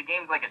 Like, if the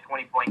game's like a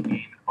 20-point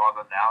game and the ball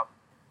goes out,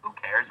 who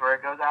cares where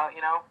it goes out,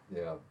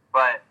 Yeah.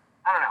 But,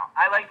 I don't know.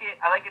 I like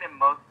it in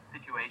most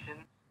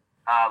situations,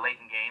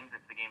 late in games, if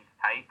the game's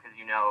tight, because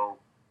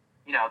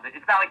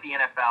it's not like the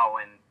NFL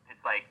when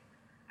it's like,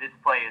 this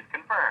play is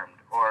confirmed,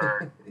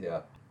 or,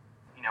 yeah.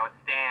 It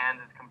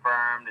stands, it's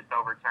confirmed, it's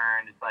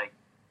overturned. It's like,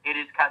 it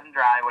is cut and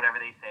dry, whatever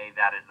they say,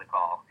 that is the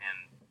call.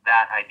 And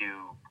that I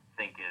do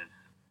think is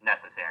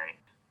necessary.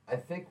 I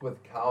think with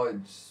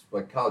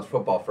college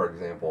football, for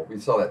example, we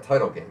saw that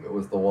title game. It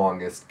was the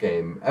longest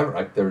game ever.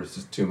 Like, there's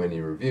just too many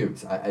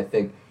reviews. I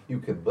think you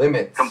could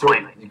limit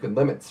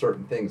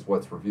certain things,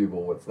 what's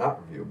reviewable, what's not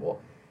reviewable.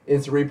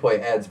 Instant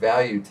replay adds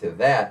value to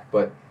that,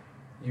 but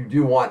you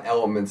do want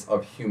elements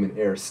of human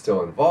error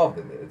still involved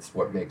in it. It's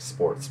what makes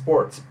sports.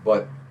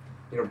 But,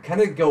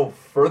 kind of go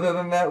further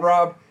than that,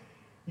 Rob,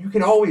 you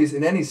can always,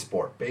 in any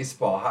sport,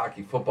 baseball,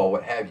 hockey, football,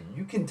 what have you,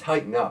 you can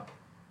tighten up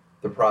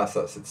the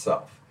process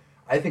itself.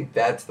 I think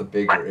that's the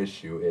bigger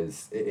issue,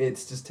 is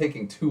it's just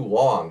taking too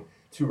long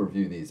to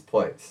review these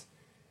plays.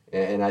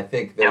 And I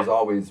think there's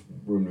always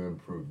room to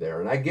improve there.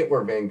 And I get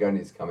where Van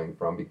Gundy's coming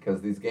from,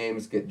 because these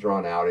games get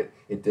drawn out.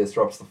 It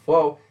disrupts the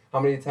flow. How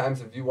many times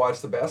have you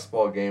watched a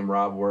basketball game,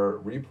 Rob, where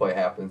replay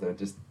happens and it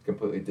just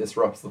completely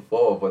disrupts the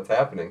flow of what's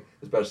happening,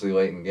 especially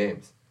late in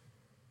games?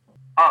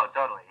 Oh,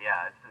 totally,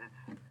 yeah.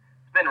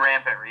 It's been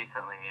rampant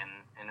recently,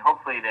 and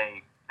hopefully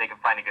they can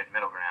find a good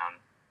middle ground.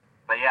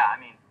 But yeah, I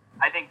mean,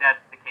 I think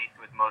that's the case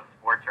with most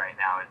sports right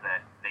now, is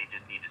that they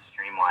just need to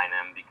streamline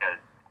them, because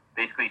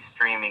basically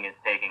streaming is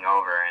taking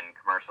over and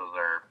commercials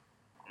are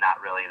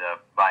not really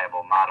the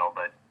viable model,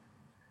 but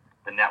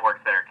the networks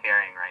that are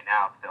carrying right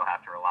now still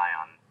have to rely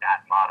on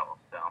that model.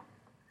 So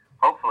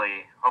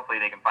hopefully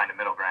they can find a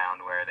middle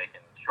ground where they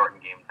can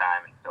shorten game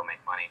time and still make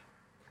money.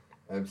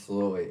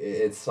 Absolutely.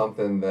 It's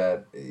something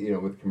that,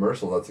 with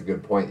commercials, that's a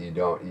good point. You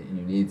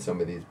need some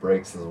of these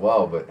breaks as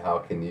well, but how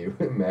can you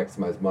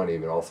maximize money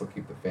but also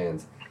keep the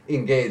fans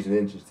engaged and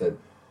interested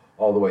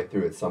all the way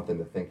through? It's something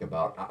to think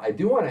about. I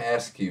do want to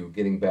ask you,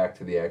 getting back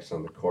to the action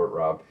on the court,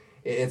 Rob,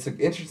 it's an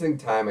interesting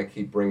time I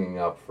keep bringing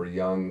up for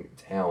young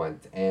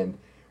talent. And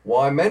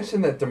while I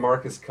mentioned that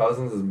DeMarcus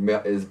Cousins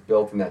is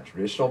built in that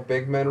traditional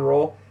big men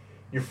role,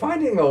 you're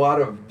finding a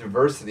lot of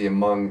diversity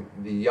among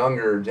the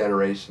younger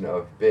generation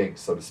of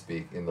bigs, so to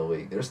speak, in the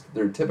league.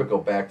 They're typical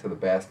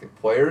back-to-the-basket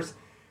players,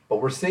 but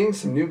we're seeing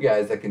some new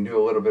guys that can do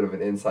a little bit of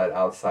an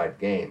inside-outside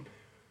game.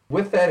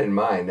 With that in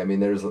mind, I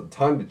mean, there's a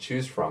ton to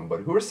choose from, but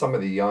who are some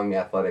of the young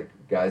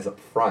athletic guys up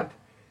front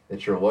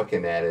that you're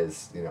looking at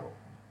as,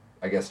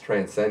 I guess,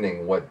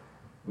 transcending what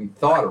we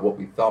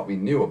thought we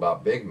knew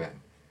about big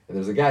men? And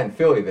there's a guy in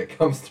Philly that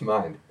comes to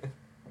mind.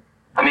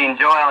 I mean,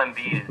 Joel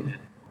Embiid is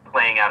just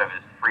playing out of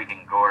his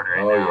freaking gourd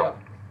right now.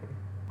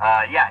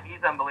 Yeah,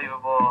 he's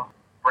unbelievable.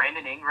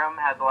 Brandon Ingram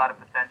has a lot of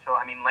potential.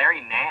 I mean,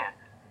 Larry Nance,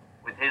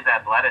 with his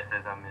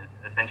athleticism,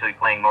 is essentially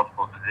playing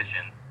multiple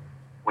positions.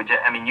 Which,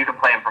 I mean, you can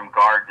play him from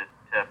guard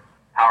to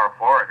power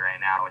forward right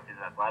now with his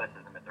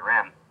athleticism at the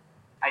rim.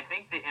 I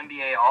think the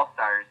NBA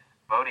All-Stars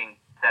voting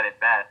said it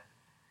best,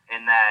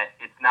 in that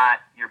it's not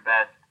your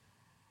best,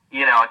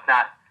 it's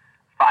not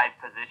 5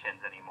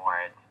 positions anymore.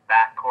 It's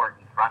back court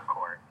and front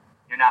court.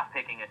 You're not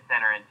picking a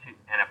center and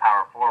a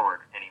power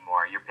forward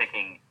anymore. You're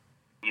picking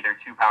either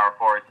two power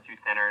forwards, two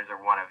centers,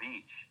 or one of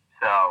each.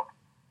 So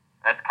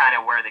that's kind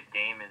of where the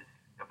game is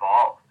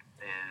evolved.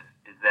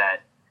 Is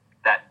that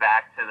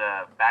back to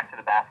the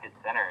basket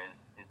center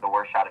is the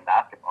worst shot in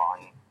basketball,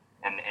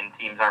 and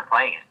teams aren't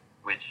playing it,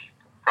 which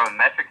from a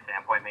metric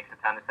standpoint makes a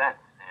ton of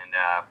sense. And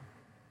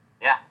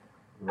yeah,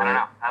 right. I don't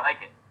know. I like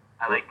it.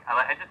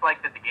 I just like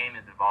that the game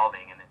is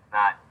evolving, and it's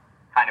not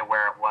kind of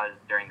where it was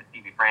during the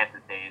Stevie Francis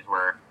days,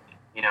 where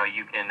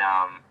you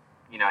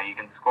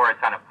can score a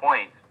ton of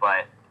points,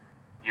 but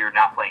you're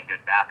not playing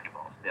good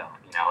basketball still.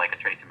 Like a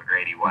Tracy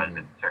McGrady was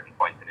at certain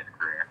points in his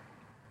career.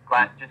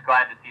 Glad to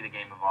see the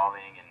game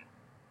evolving and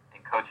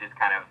coaches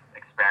kind of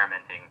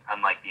experimenting,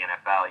 unlike the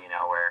NFL,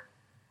 where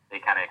they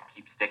kind of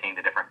keep sticking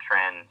to different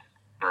trends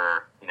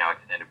for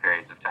extended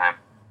periods of time.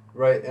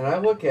 Right, and I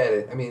look at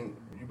it. I mean,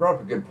 you brought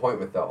up a good point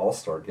with the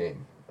All-Star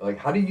game. Like,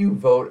 how do you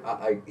vote?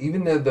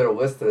 Even though they're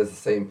listed as the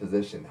same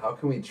position, how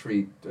can we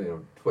treat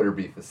Twitter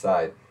beef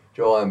aside,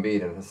 Joel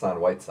Embiid and Hassan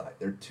Whiteside?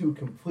 They're two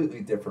completely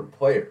different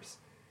players.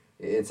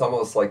 It's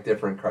almost like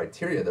different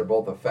criteria. They're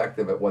both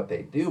effective at what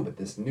they do, but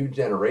this new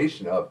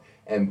generation of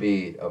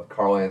Embiid, of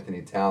Karl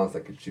Anthony Towns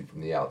that could shoot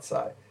from the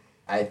outside,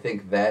 I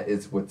think that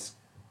is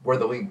where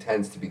the league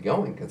tends to be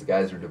going, because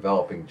guys are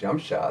developing jump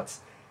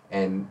shots,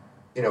 and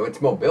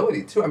it's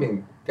mobility too. I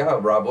mean,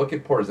 God, Rob, look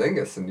at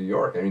Porzingis in New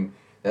York. I mean,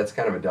 that's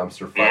kind of a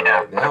dumpster fire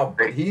right now,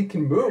 but he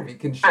can move, he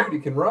can shoot, he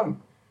can run.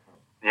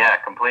 Yeah,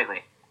 completely.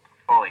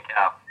 Holy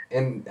cow.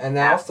 And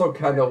I also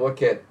kind of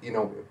look at,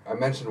 I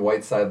mentioned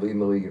Whiteside leading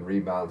the league in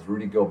rebounds.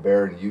 Rudy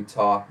Gobert in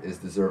Utah is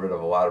deserving of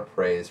a lot of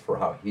praise for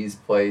how he's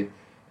played.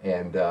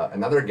 And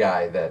another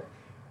guy that,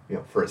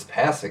 for his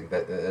passing,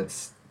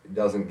 that's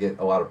doesn't get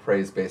a lot of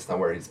praise based on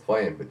where he's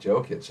playing, but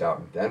Jokic out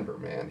in Denver,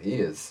 man, he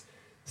is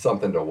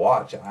something to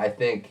watch. I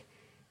think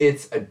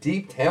it's a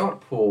deep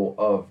talent pool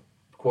of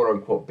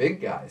quote-unquote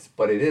big guys,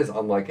 but it is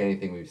unlike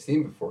anything we've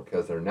seen before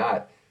because they're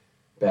not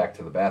back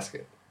to the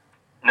basket.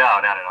 No,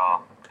 not at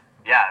all.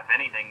 Yeah, if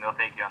anything, they'll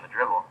take you on the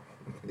dribble.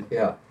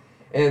 Yeah.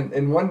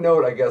 And one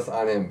note, I guess,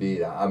 on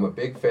Embiid, I'm a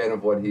big fan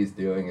of what he's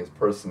doing. His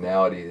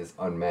personality is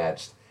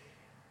unmatched.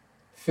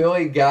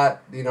 Philly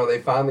got, they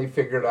finally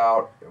figured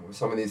out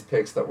some of these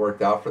picks that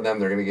worked out for them.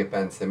 They're going to get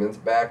Ben Simmons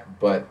back,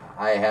 but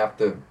I have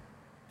to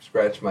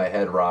scratch my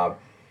head, Rob,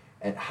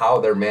 at how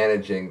they're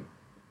managing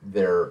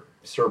their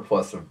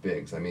surplus of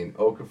bigs. I mean,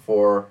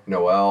 Okafor,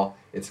 Noel,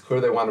 it's clear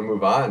they want to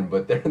move on,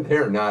 but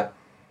they're not,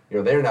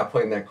 they're not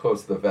playing that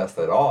close to the vest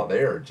at all.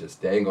 They're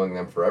just dangling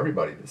them for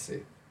everybody to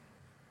see.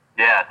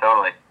 Yeah,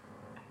 totally.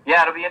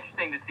 Yeah, it'll be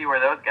interesting to see where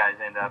those guys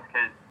end up,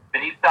 because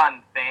based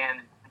on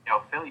fans,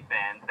 Philly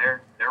fans,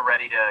 they're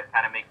ready to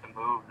kind of make some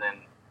moves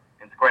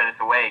and square this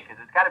away, because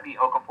it's got to be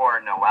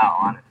Okafor and Noel,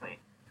 honestly,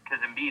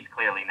 because Embiid's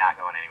clearly not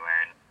going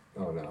anywhere. And,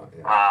 oh, no,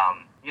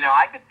 yeah.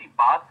 I could see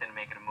Boston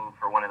making a move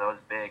for one of those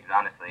bigs,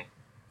 honestly,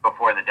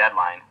 before the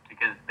deadline,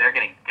 because they're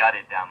getting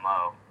gutted down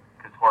low,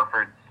 because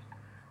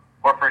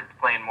Horford's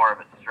playing more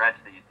of a stretch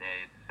these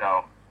days.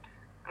 So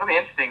it'll be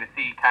interesting to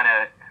see kind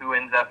of who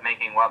ends up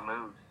making what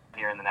moves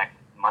here in the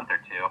next month or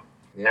two.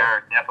 Yeah. There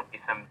are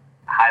definitely some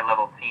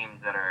high-level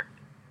teams that are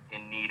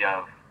in need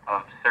of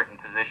certain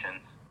positions.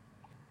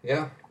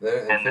 Yeah,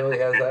 and Philly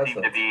has assets.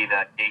 Seem to be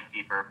the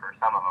gatekeeper for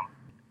some of them.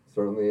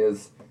 Certainly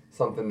is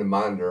something to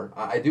monitor.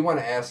 I do want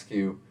to ask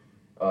you,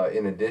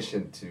 in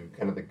addition to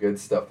kind of the good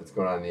stuff that's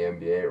going on in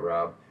the NBA,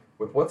 Rob,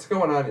 with what's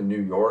going on in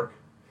New York,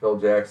 Phil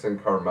Jackson,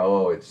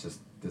 Carmelo, it's just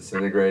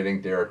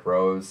disintegrating. Derrick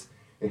Rose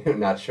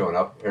not showing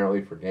up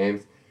apparently for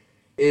games.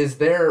 Is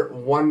there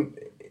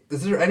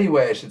any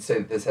way I should say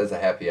that this has a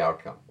happy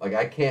outcome? Like,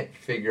 I can't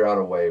figure out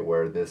a way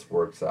where this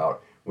works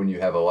out when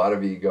you have a lot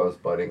of egos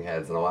butting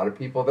heads and a lot of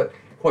people that,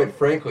 quite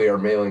frankly, are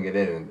mailing it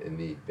in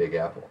the Big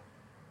Apple.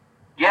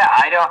 Yeah,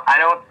 I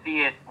don't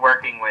see it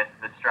working with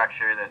the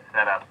structure that's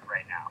set up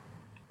right now.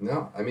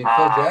 No, I mean,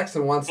 Phil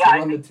Jackson wants to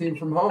run the team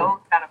from home.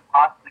 Phil kind of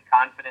lost the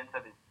confidence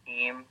of his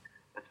team,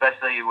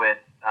 especially with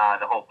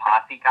the whole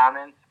posse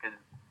comments, because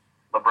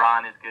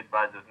LeBron is good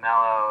buds with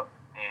Melo,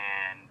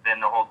 and then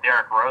the whole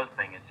Derrick Rose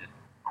thing is just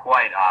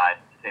quite odd,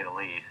 to say the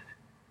least.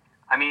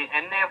 I mean,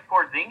 and they have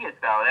Porzingis,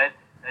 though.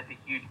 That's a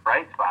huge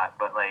bright spot,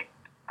 but, like,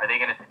 are they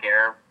going to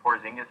scare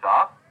Porzingis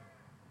off?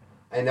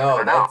 I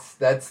know,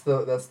 that's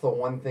the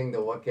one thing to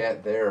look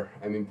at there.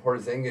 I mean,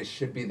 Porzingis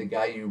should be the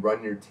guy you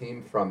run your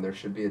team from. There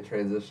should be a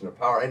transition of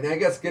power. And I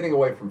guess getting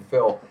away from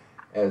Phil,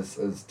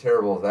 as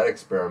terrible as that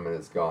experiment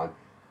has gone,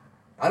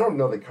 I don't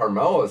know that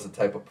Carmelo is the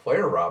type of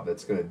player, Rob,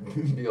 that's going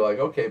to be like,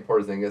 okay,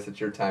 Porzingis, it's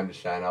your time to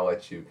shine. I'll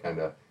let you kind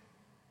of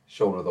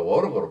shoulder the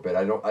load a little bit.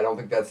 I don't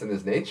think that's in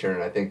his nature,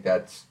 and I think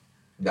that's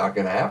not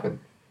going to happen.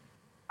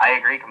 I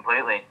agree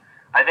completely.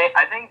 I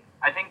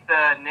think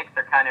the Knicks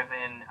are kind of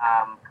in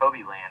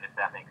Kobe land, if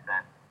that makes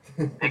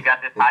sense. They've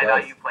got this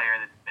high-value player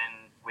that's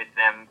been with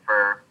them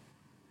for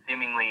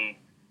seemingly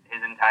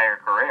his entire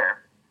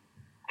career,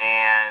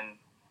 and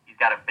he's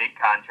got a big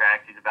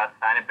contract. He's about to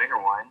sign a bigger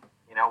one.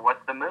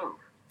 What's the move?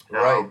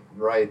 So,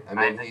 right. I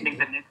mean, I think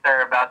the Knicks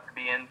are about to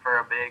be in for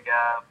a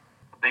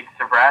big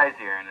surprise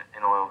here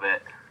in a little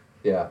bit.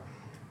 Yeah.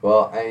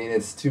 Well, I mean,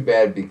 it's too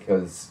bad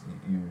because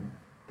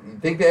you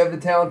think they have the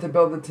talent to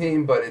build the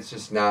team, but it's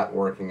just not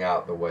working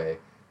out the way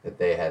that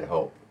they had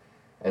hoped.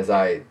 As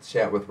I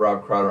chat with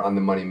Rob Crowder on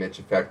the Money Mitch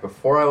Effect,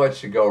 before I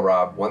let you go,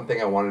 Rob, one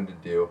thing I wanted to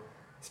do,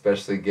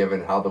 especially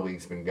given how the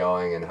league's been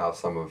going and how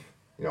some of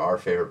our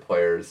favorite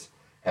players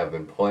have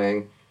been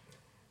playing,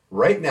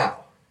 right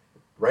now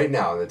in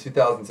the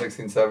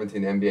 2016-17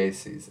 NBA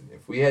season,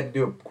 if we had to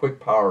do a quick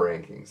power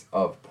rankings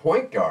of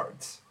point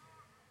guards,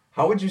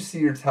 how would you see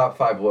your top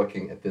 5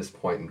 looking at this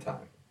point in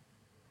time?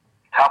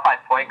 Top 5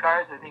 point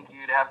guards? I think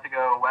you'd have to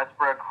go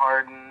Westbrook,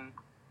 Harden,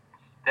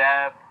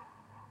 Steph,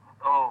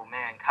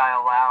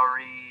 Kyle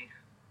Lowry,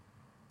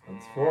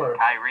 That's 4.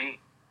 Kyrie.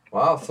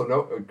 Wow, so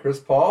no Chris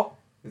Paul?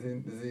 Is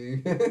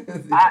he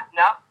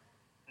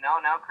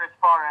No, Chris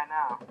Paul right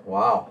now.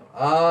 Wow.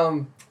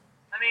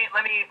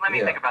 Let me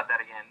think about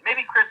that again.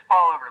 Maybe Chris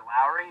Paul over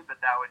Lowry, but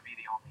that would be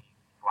the only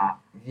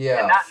swap. Yeah.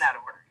 And not in that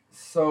order.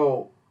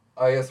 So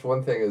I guess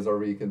one thing is, are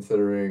we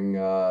considering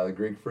the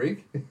Greek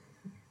Freak?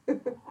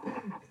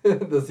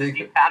 Does he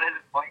count as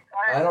a point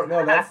guard? I don't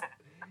know. That's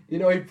he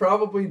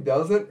probably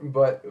doesn't,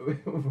 but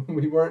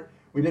we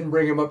didn't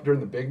bring him up during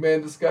the big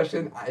man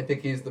discussion. I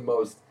think he's the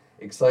most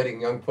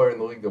exciting young player in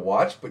the league to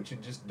watch, but you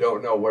just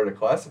don't know where to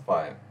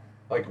classify him.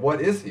 Like,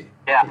 what is he?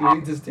 Yeah, he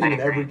leads his team in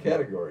every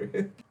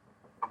category.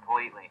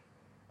 Completely.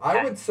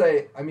 I would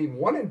say,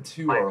 1 and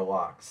 2 are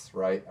locks,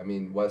 right? I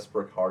mean,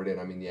 Westbrook, Harden.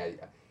 I mean, yeah.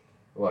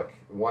 Look,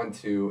 1,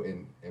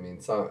 2,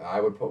 and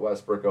I would put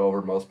Westbrook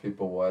over. Most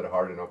people would.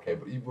 Harden, okay,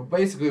 but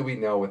basically we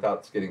know,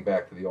 without getting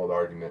back to the old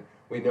argument,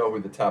 we know who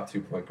the top 2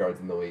 point guards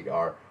in the league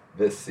are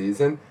this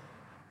season.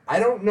 I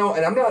don't know,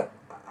 and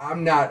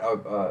I'm not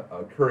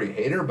a Curry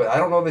hater, but I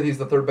don't know that he's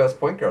the 3rd best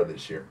point guard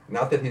this year.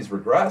 Not that he's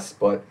regressed,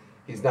 but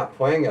he's not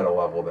playing at a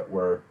level that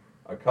we're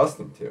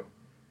accustomed to.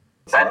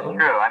 So that's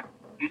true.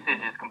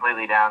 Usage is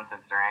completely down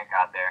since Durant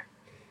got there.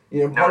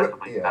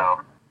 Noticeably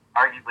so.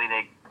 Arguably,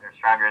 they're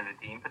stronger as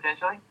a team,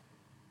 potentially.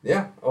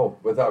 Yeah,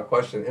 without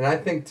question. And I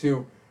think,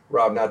 too,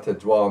 Rob, not to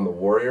dwell on the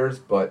Warriors,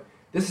 but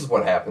this is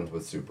what happens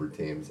with super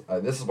teams.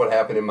 This is what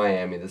happened in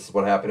Miami. This is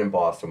what happened in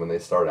Boston when they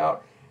start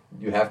out.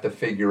 You have to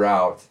figure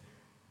out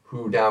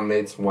who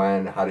dominates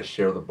when, how to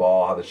share the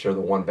ball, how to share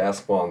the one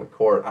basketball on the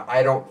court.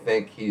 I don't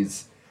think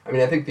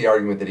I think the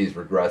argument that he's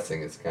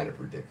regressing is kind of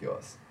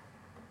ridiculous.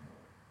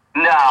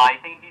 No, I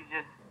think he's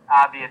just,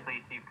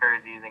 obviously, Steve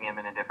Kerr's using him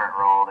in a different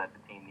role that the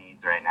team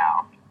needs right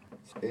now.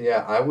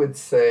 Yeah, I would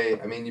say,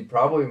 you'd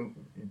probably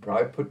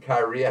put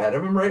Kyrie ahead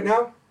of him right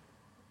now,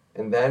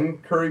 and then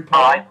Curry,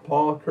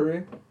 Paul,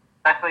 Curry.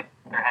 Especially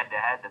their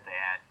head-to-head that they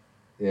had.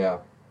 Yeah.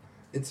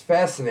 It's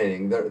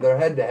fascinating. Their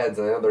head-to-heads,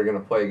 I know they're going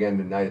to play again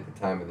tonight at the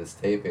time of this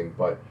taping,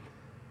 but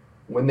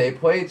when they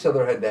play each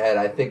other head-to-head,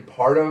 I think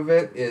part of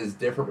it is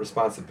different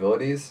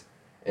responsibilities,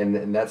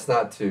 and that's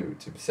not to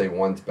say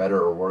one's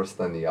better or worse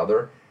than the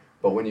other,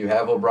 but when you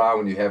have LeBron,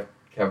 when you have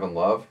Kevin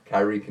Love,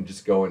 Kyrie can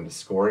just go into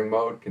scoring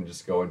mode, can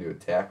just go into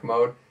attack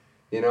mode.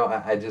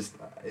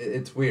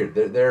 It's weird.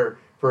 They're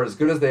for as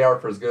good as they are,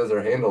 for as good as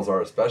their handles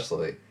are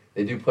especially,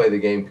 they do play the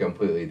game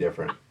completely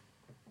different.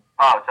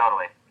 Oh,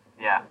 totally.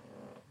 Yeah.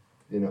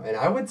 And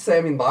I would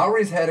say,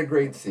 Lowry's had a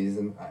great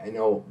season. I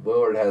know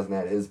Lillard hasn't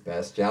had his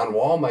best. John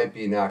Wall might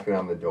be knocking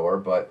on the door,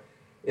 but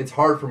it's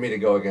hard for me to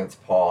go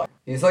against Paul.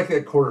 He's like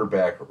that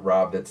quarterback,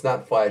 Rob, that's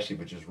not flashy,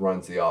 but just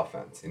runs the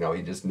offense.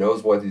 He just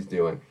knows what he's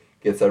doing,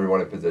 gets everyone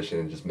in position,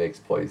 and just makes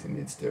plays he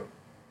needs to.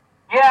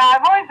 Yeah,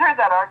 I've always heard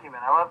that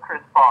argument. I love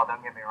Chris Paul,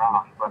 don't get me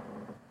wrong, but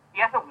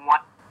he hasn't won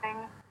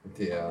anything.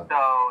 Yeah.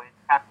 So it's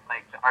kind of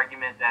like the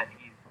argument that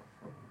he's,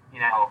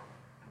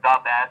 the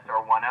best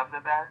or one of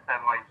the best. I've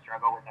always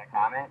struggled with that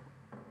comment.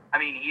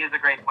 He is a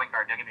great point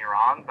guard, don't get me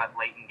wrong, but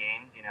late in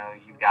games,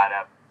 you've got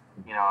a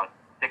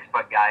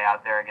 6-foot guy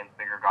out there against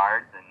bigger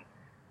guards, and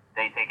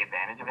they take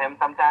advantage of him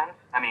sometimes.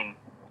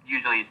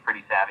 Usually he's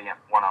pretty savvy at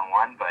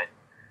one-on-one, but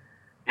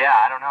yeah,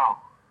 I don't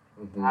know.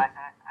 Mm-hmm. I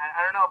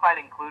don't know if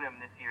I'd include him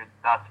this year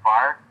thus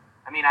far.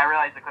 I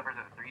realize the Clippers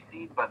are the 3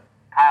 seed, but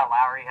Kyle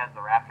Lowry has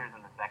the Raptors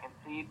in the 2nd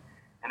seed.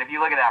 And if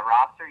you look at that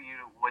roster,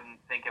 you wouldn't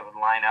think it would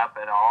line up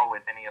at all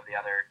with any of the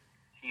other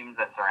teams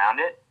that surround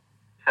it.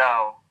 So,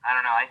 I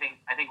don't know. I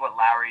think what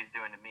Lowry's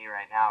doing to me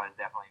right now is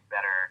definitely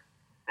better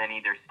than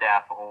either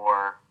Steph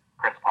or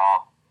Chris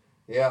Paul.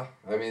 Yeah,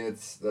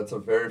 that's a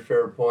very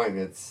fair point.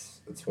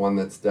 It's one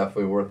that's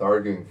definitely worth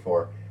arguing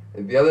for.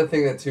 And the other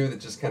thing that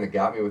just kind of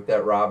got me with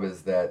that, Rob,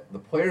 is that the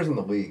players in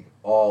the league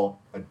all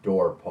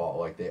adore Paul.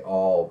 Like, they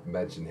all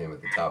mention him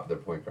at the top of their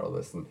point guard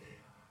list. And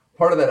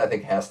part of that, I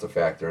think, has to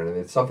factor in, and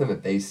it's something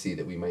that they see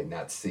that we might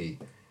not see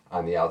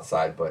on the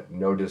outside. But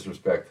no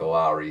disrespect to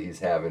Lowry. He's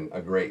having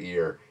a great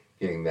year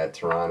getting that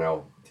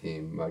Toronto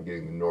team,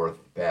 getting the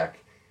North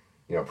back,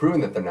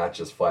 proving that they're not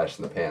just flash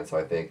in the pan. So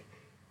I think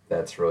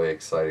that's really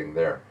exciting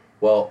there.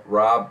 Well,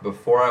 Rob,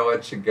 before I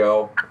let you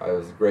go, it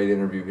was a great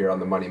interview here on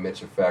the Money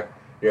Mitch Effect.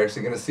 You're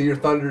actually going to see your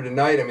Thunder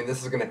tonight.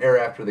 This is going to air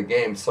after the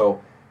game.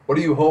 So what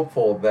are you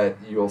hopeful that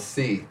you'll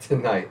see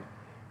tonight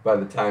by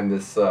the time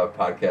this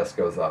podcast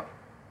goes up?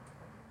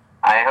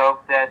 I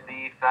hope that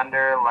the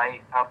Thunder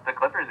light up the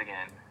Clippers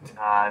again.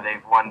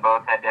 They've won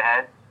both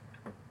head-to-heads,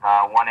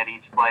 one at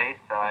each place.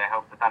 So I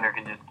hope the Thunder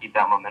can just keep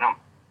that momentum.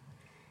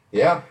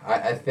 Yeah,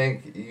 I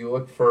think you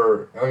look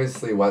for,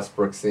 obviously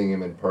Westbrook, seeing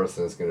him in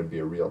person is going to be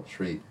a real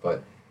treat.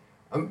 But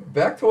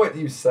back to what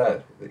you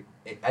said.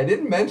 I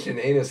didn't mention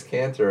Enes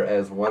Kanter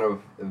as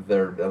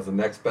as the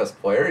next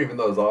best player, even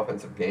though his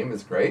offensive game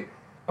is great.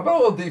 How about a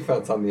little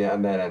defense on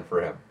that end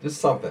for him? Just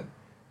something.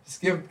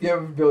 Just give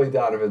Billy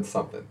Donovan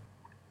something.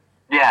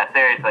 Yeah,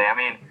 seriously. I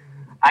mean,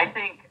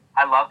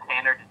 I love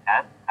Kanter to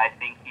death. I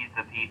think he's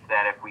the piece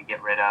that if we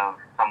get rid of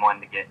someone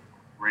to get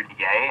Rudy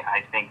Gay,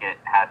 I think it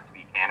has to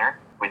be Kanter,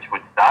 which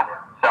would suck.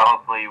 So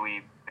hopefully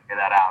we figure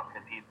that out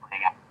because he's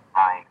playing out of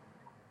time.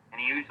 And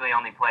he usually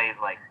only plays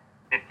like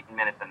 15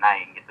 minutes a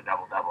night and gets a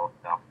double-double.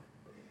 So.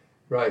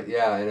 Right,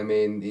 yeah, and I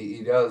mean,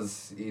 he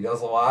does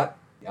a lot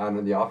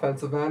on the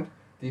offensive end.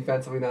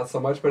 Defensively, not so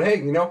much. But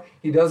hey,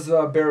 he does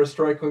bear a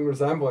striking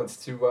resemblance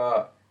to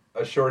a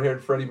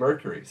short-haired Freddie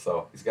Mercury,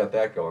 so he's got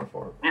that going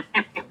for him.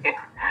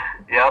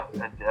 Yep,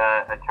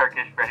 a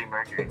Turkish Freddie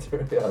Mercury.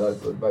 Yeah,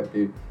 that might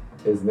be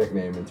his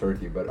nickname in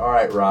Turkey. But all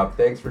right, Rob,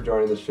 thanks for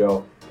joining the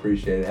show.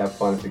 Appreciate it. Have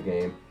fun at the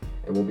game.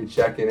 And we'll be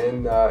checking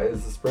in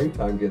as the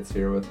springtime gets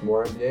here with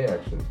more NBA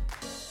action.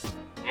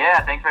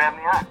 Yeah, thanks for having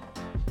me on.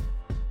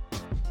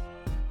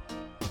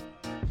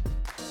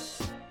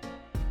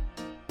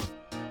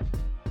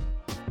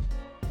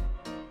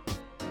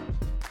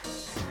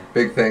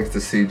 Big thanks to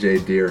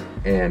CJ Deer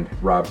and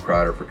Rob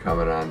Crowder for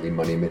coming on the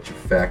Money Mitch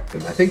Effect.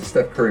 And I think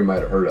Steph Curry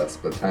might have heard us.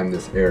 By the time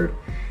this aired,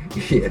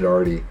 he had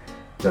already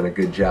done a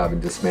good job in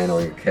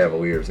dismantling the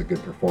Cavaliers. A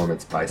good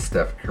performance by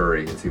Steph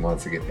Curry as he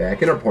wants to get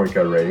back in our point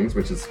guard ratings,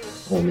 which is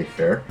only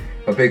fair.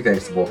 A big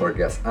thanks to both our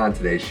guests on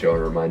today's show,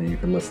 and a reminder you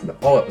can listen to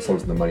all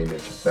episodes of the Money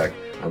Mitch Effect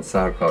on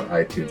SoundCloud,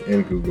 iTunes,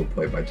 and Google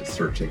Play by just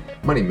searching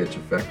Money Mitch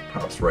Effect.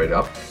 Pops right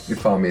up. You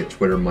can follow me at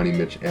Twitter,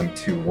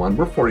 MoneyMitchM21.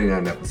 We're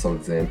 49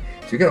 episodes in,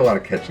 so you got a lot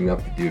of catching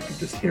up to do if you're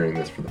just hearing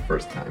this for the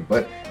first time.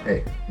 But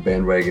hey, the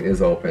bandwagon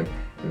is open,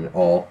 and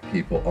all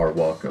people are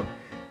welcome.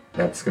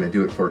 That's going to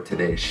do it for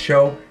today's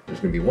show. There's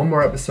going to be one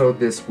more episode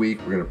this week.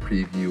 We're going to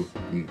preview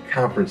the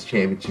conference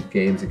championship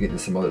games and get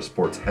into some other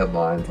sports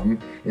headlines. I'm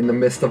in the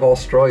midst of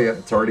Australia.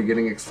 It's already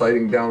getting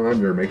exciting down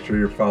under. Make sure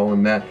you're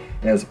following that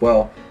as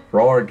well.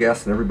 For all our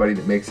guests and everybody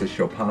that makes this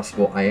show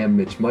possible, I am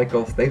Mitch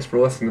Michaels. Thanks for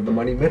listening to the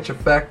Money Mitch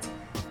Effect,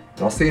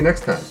 and I'll see you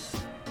next time.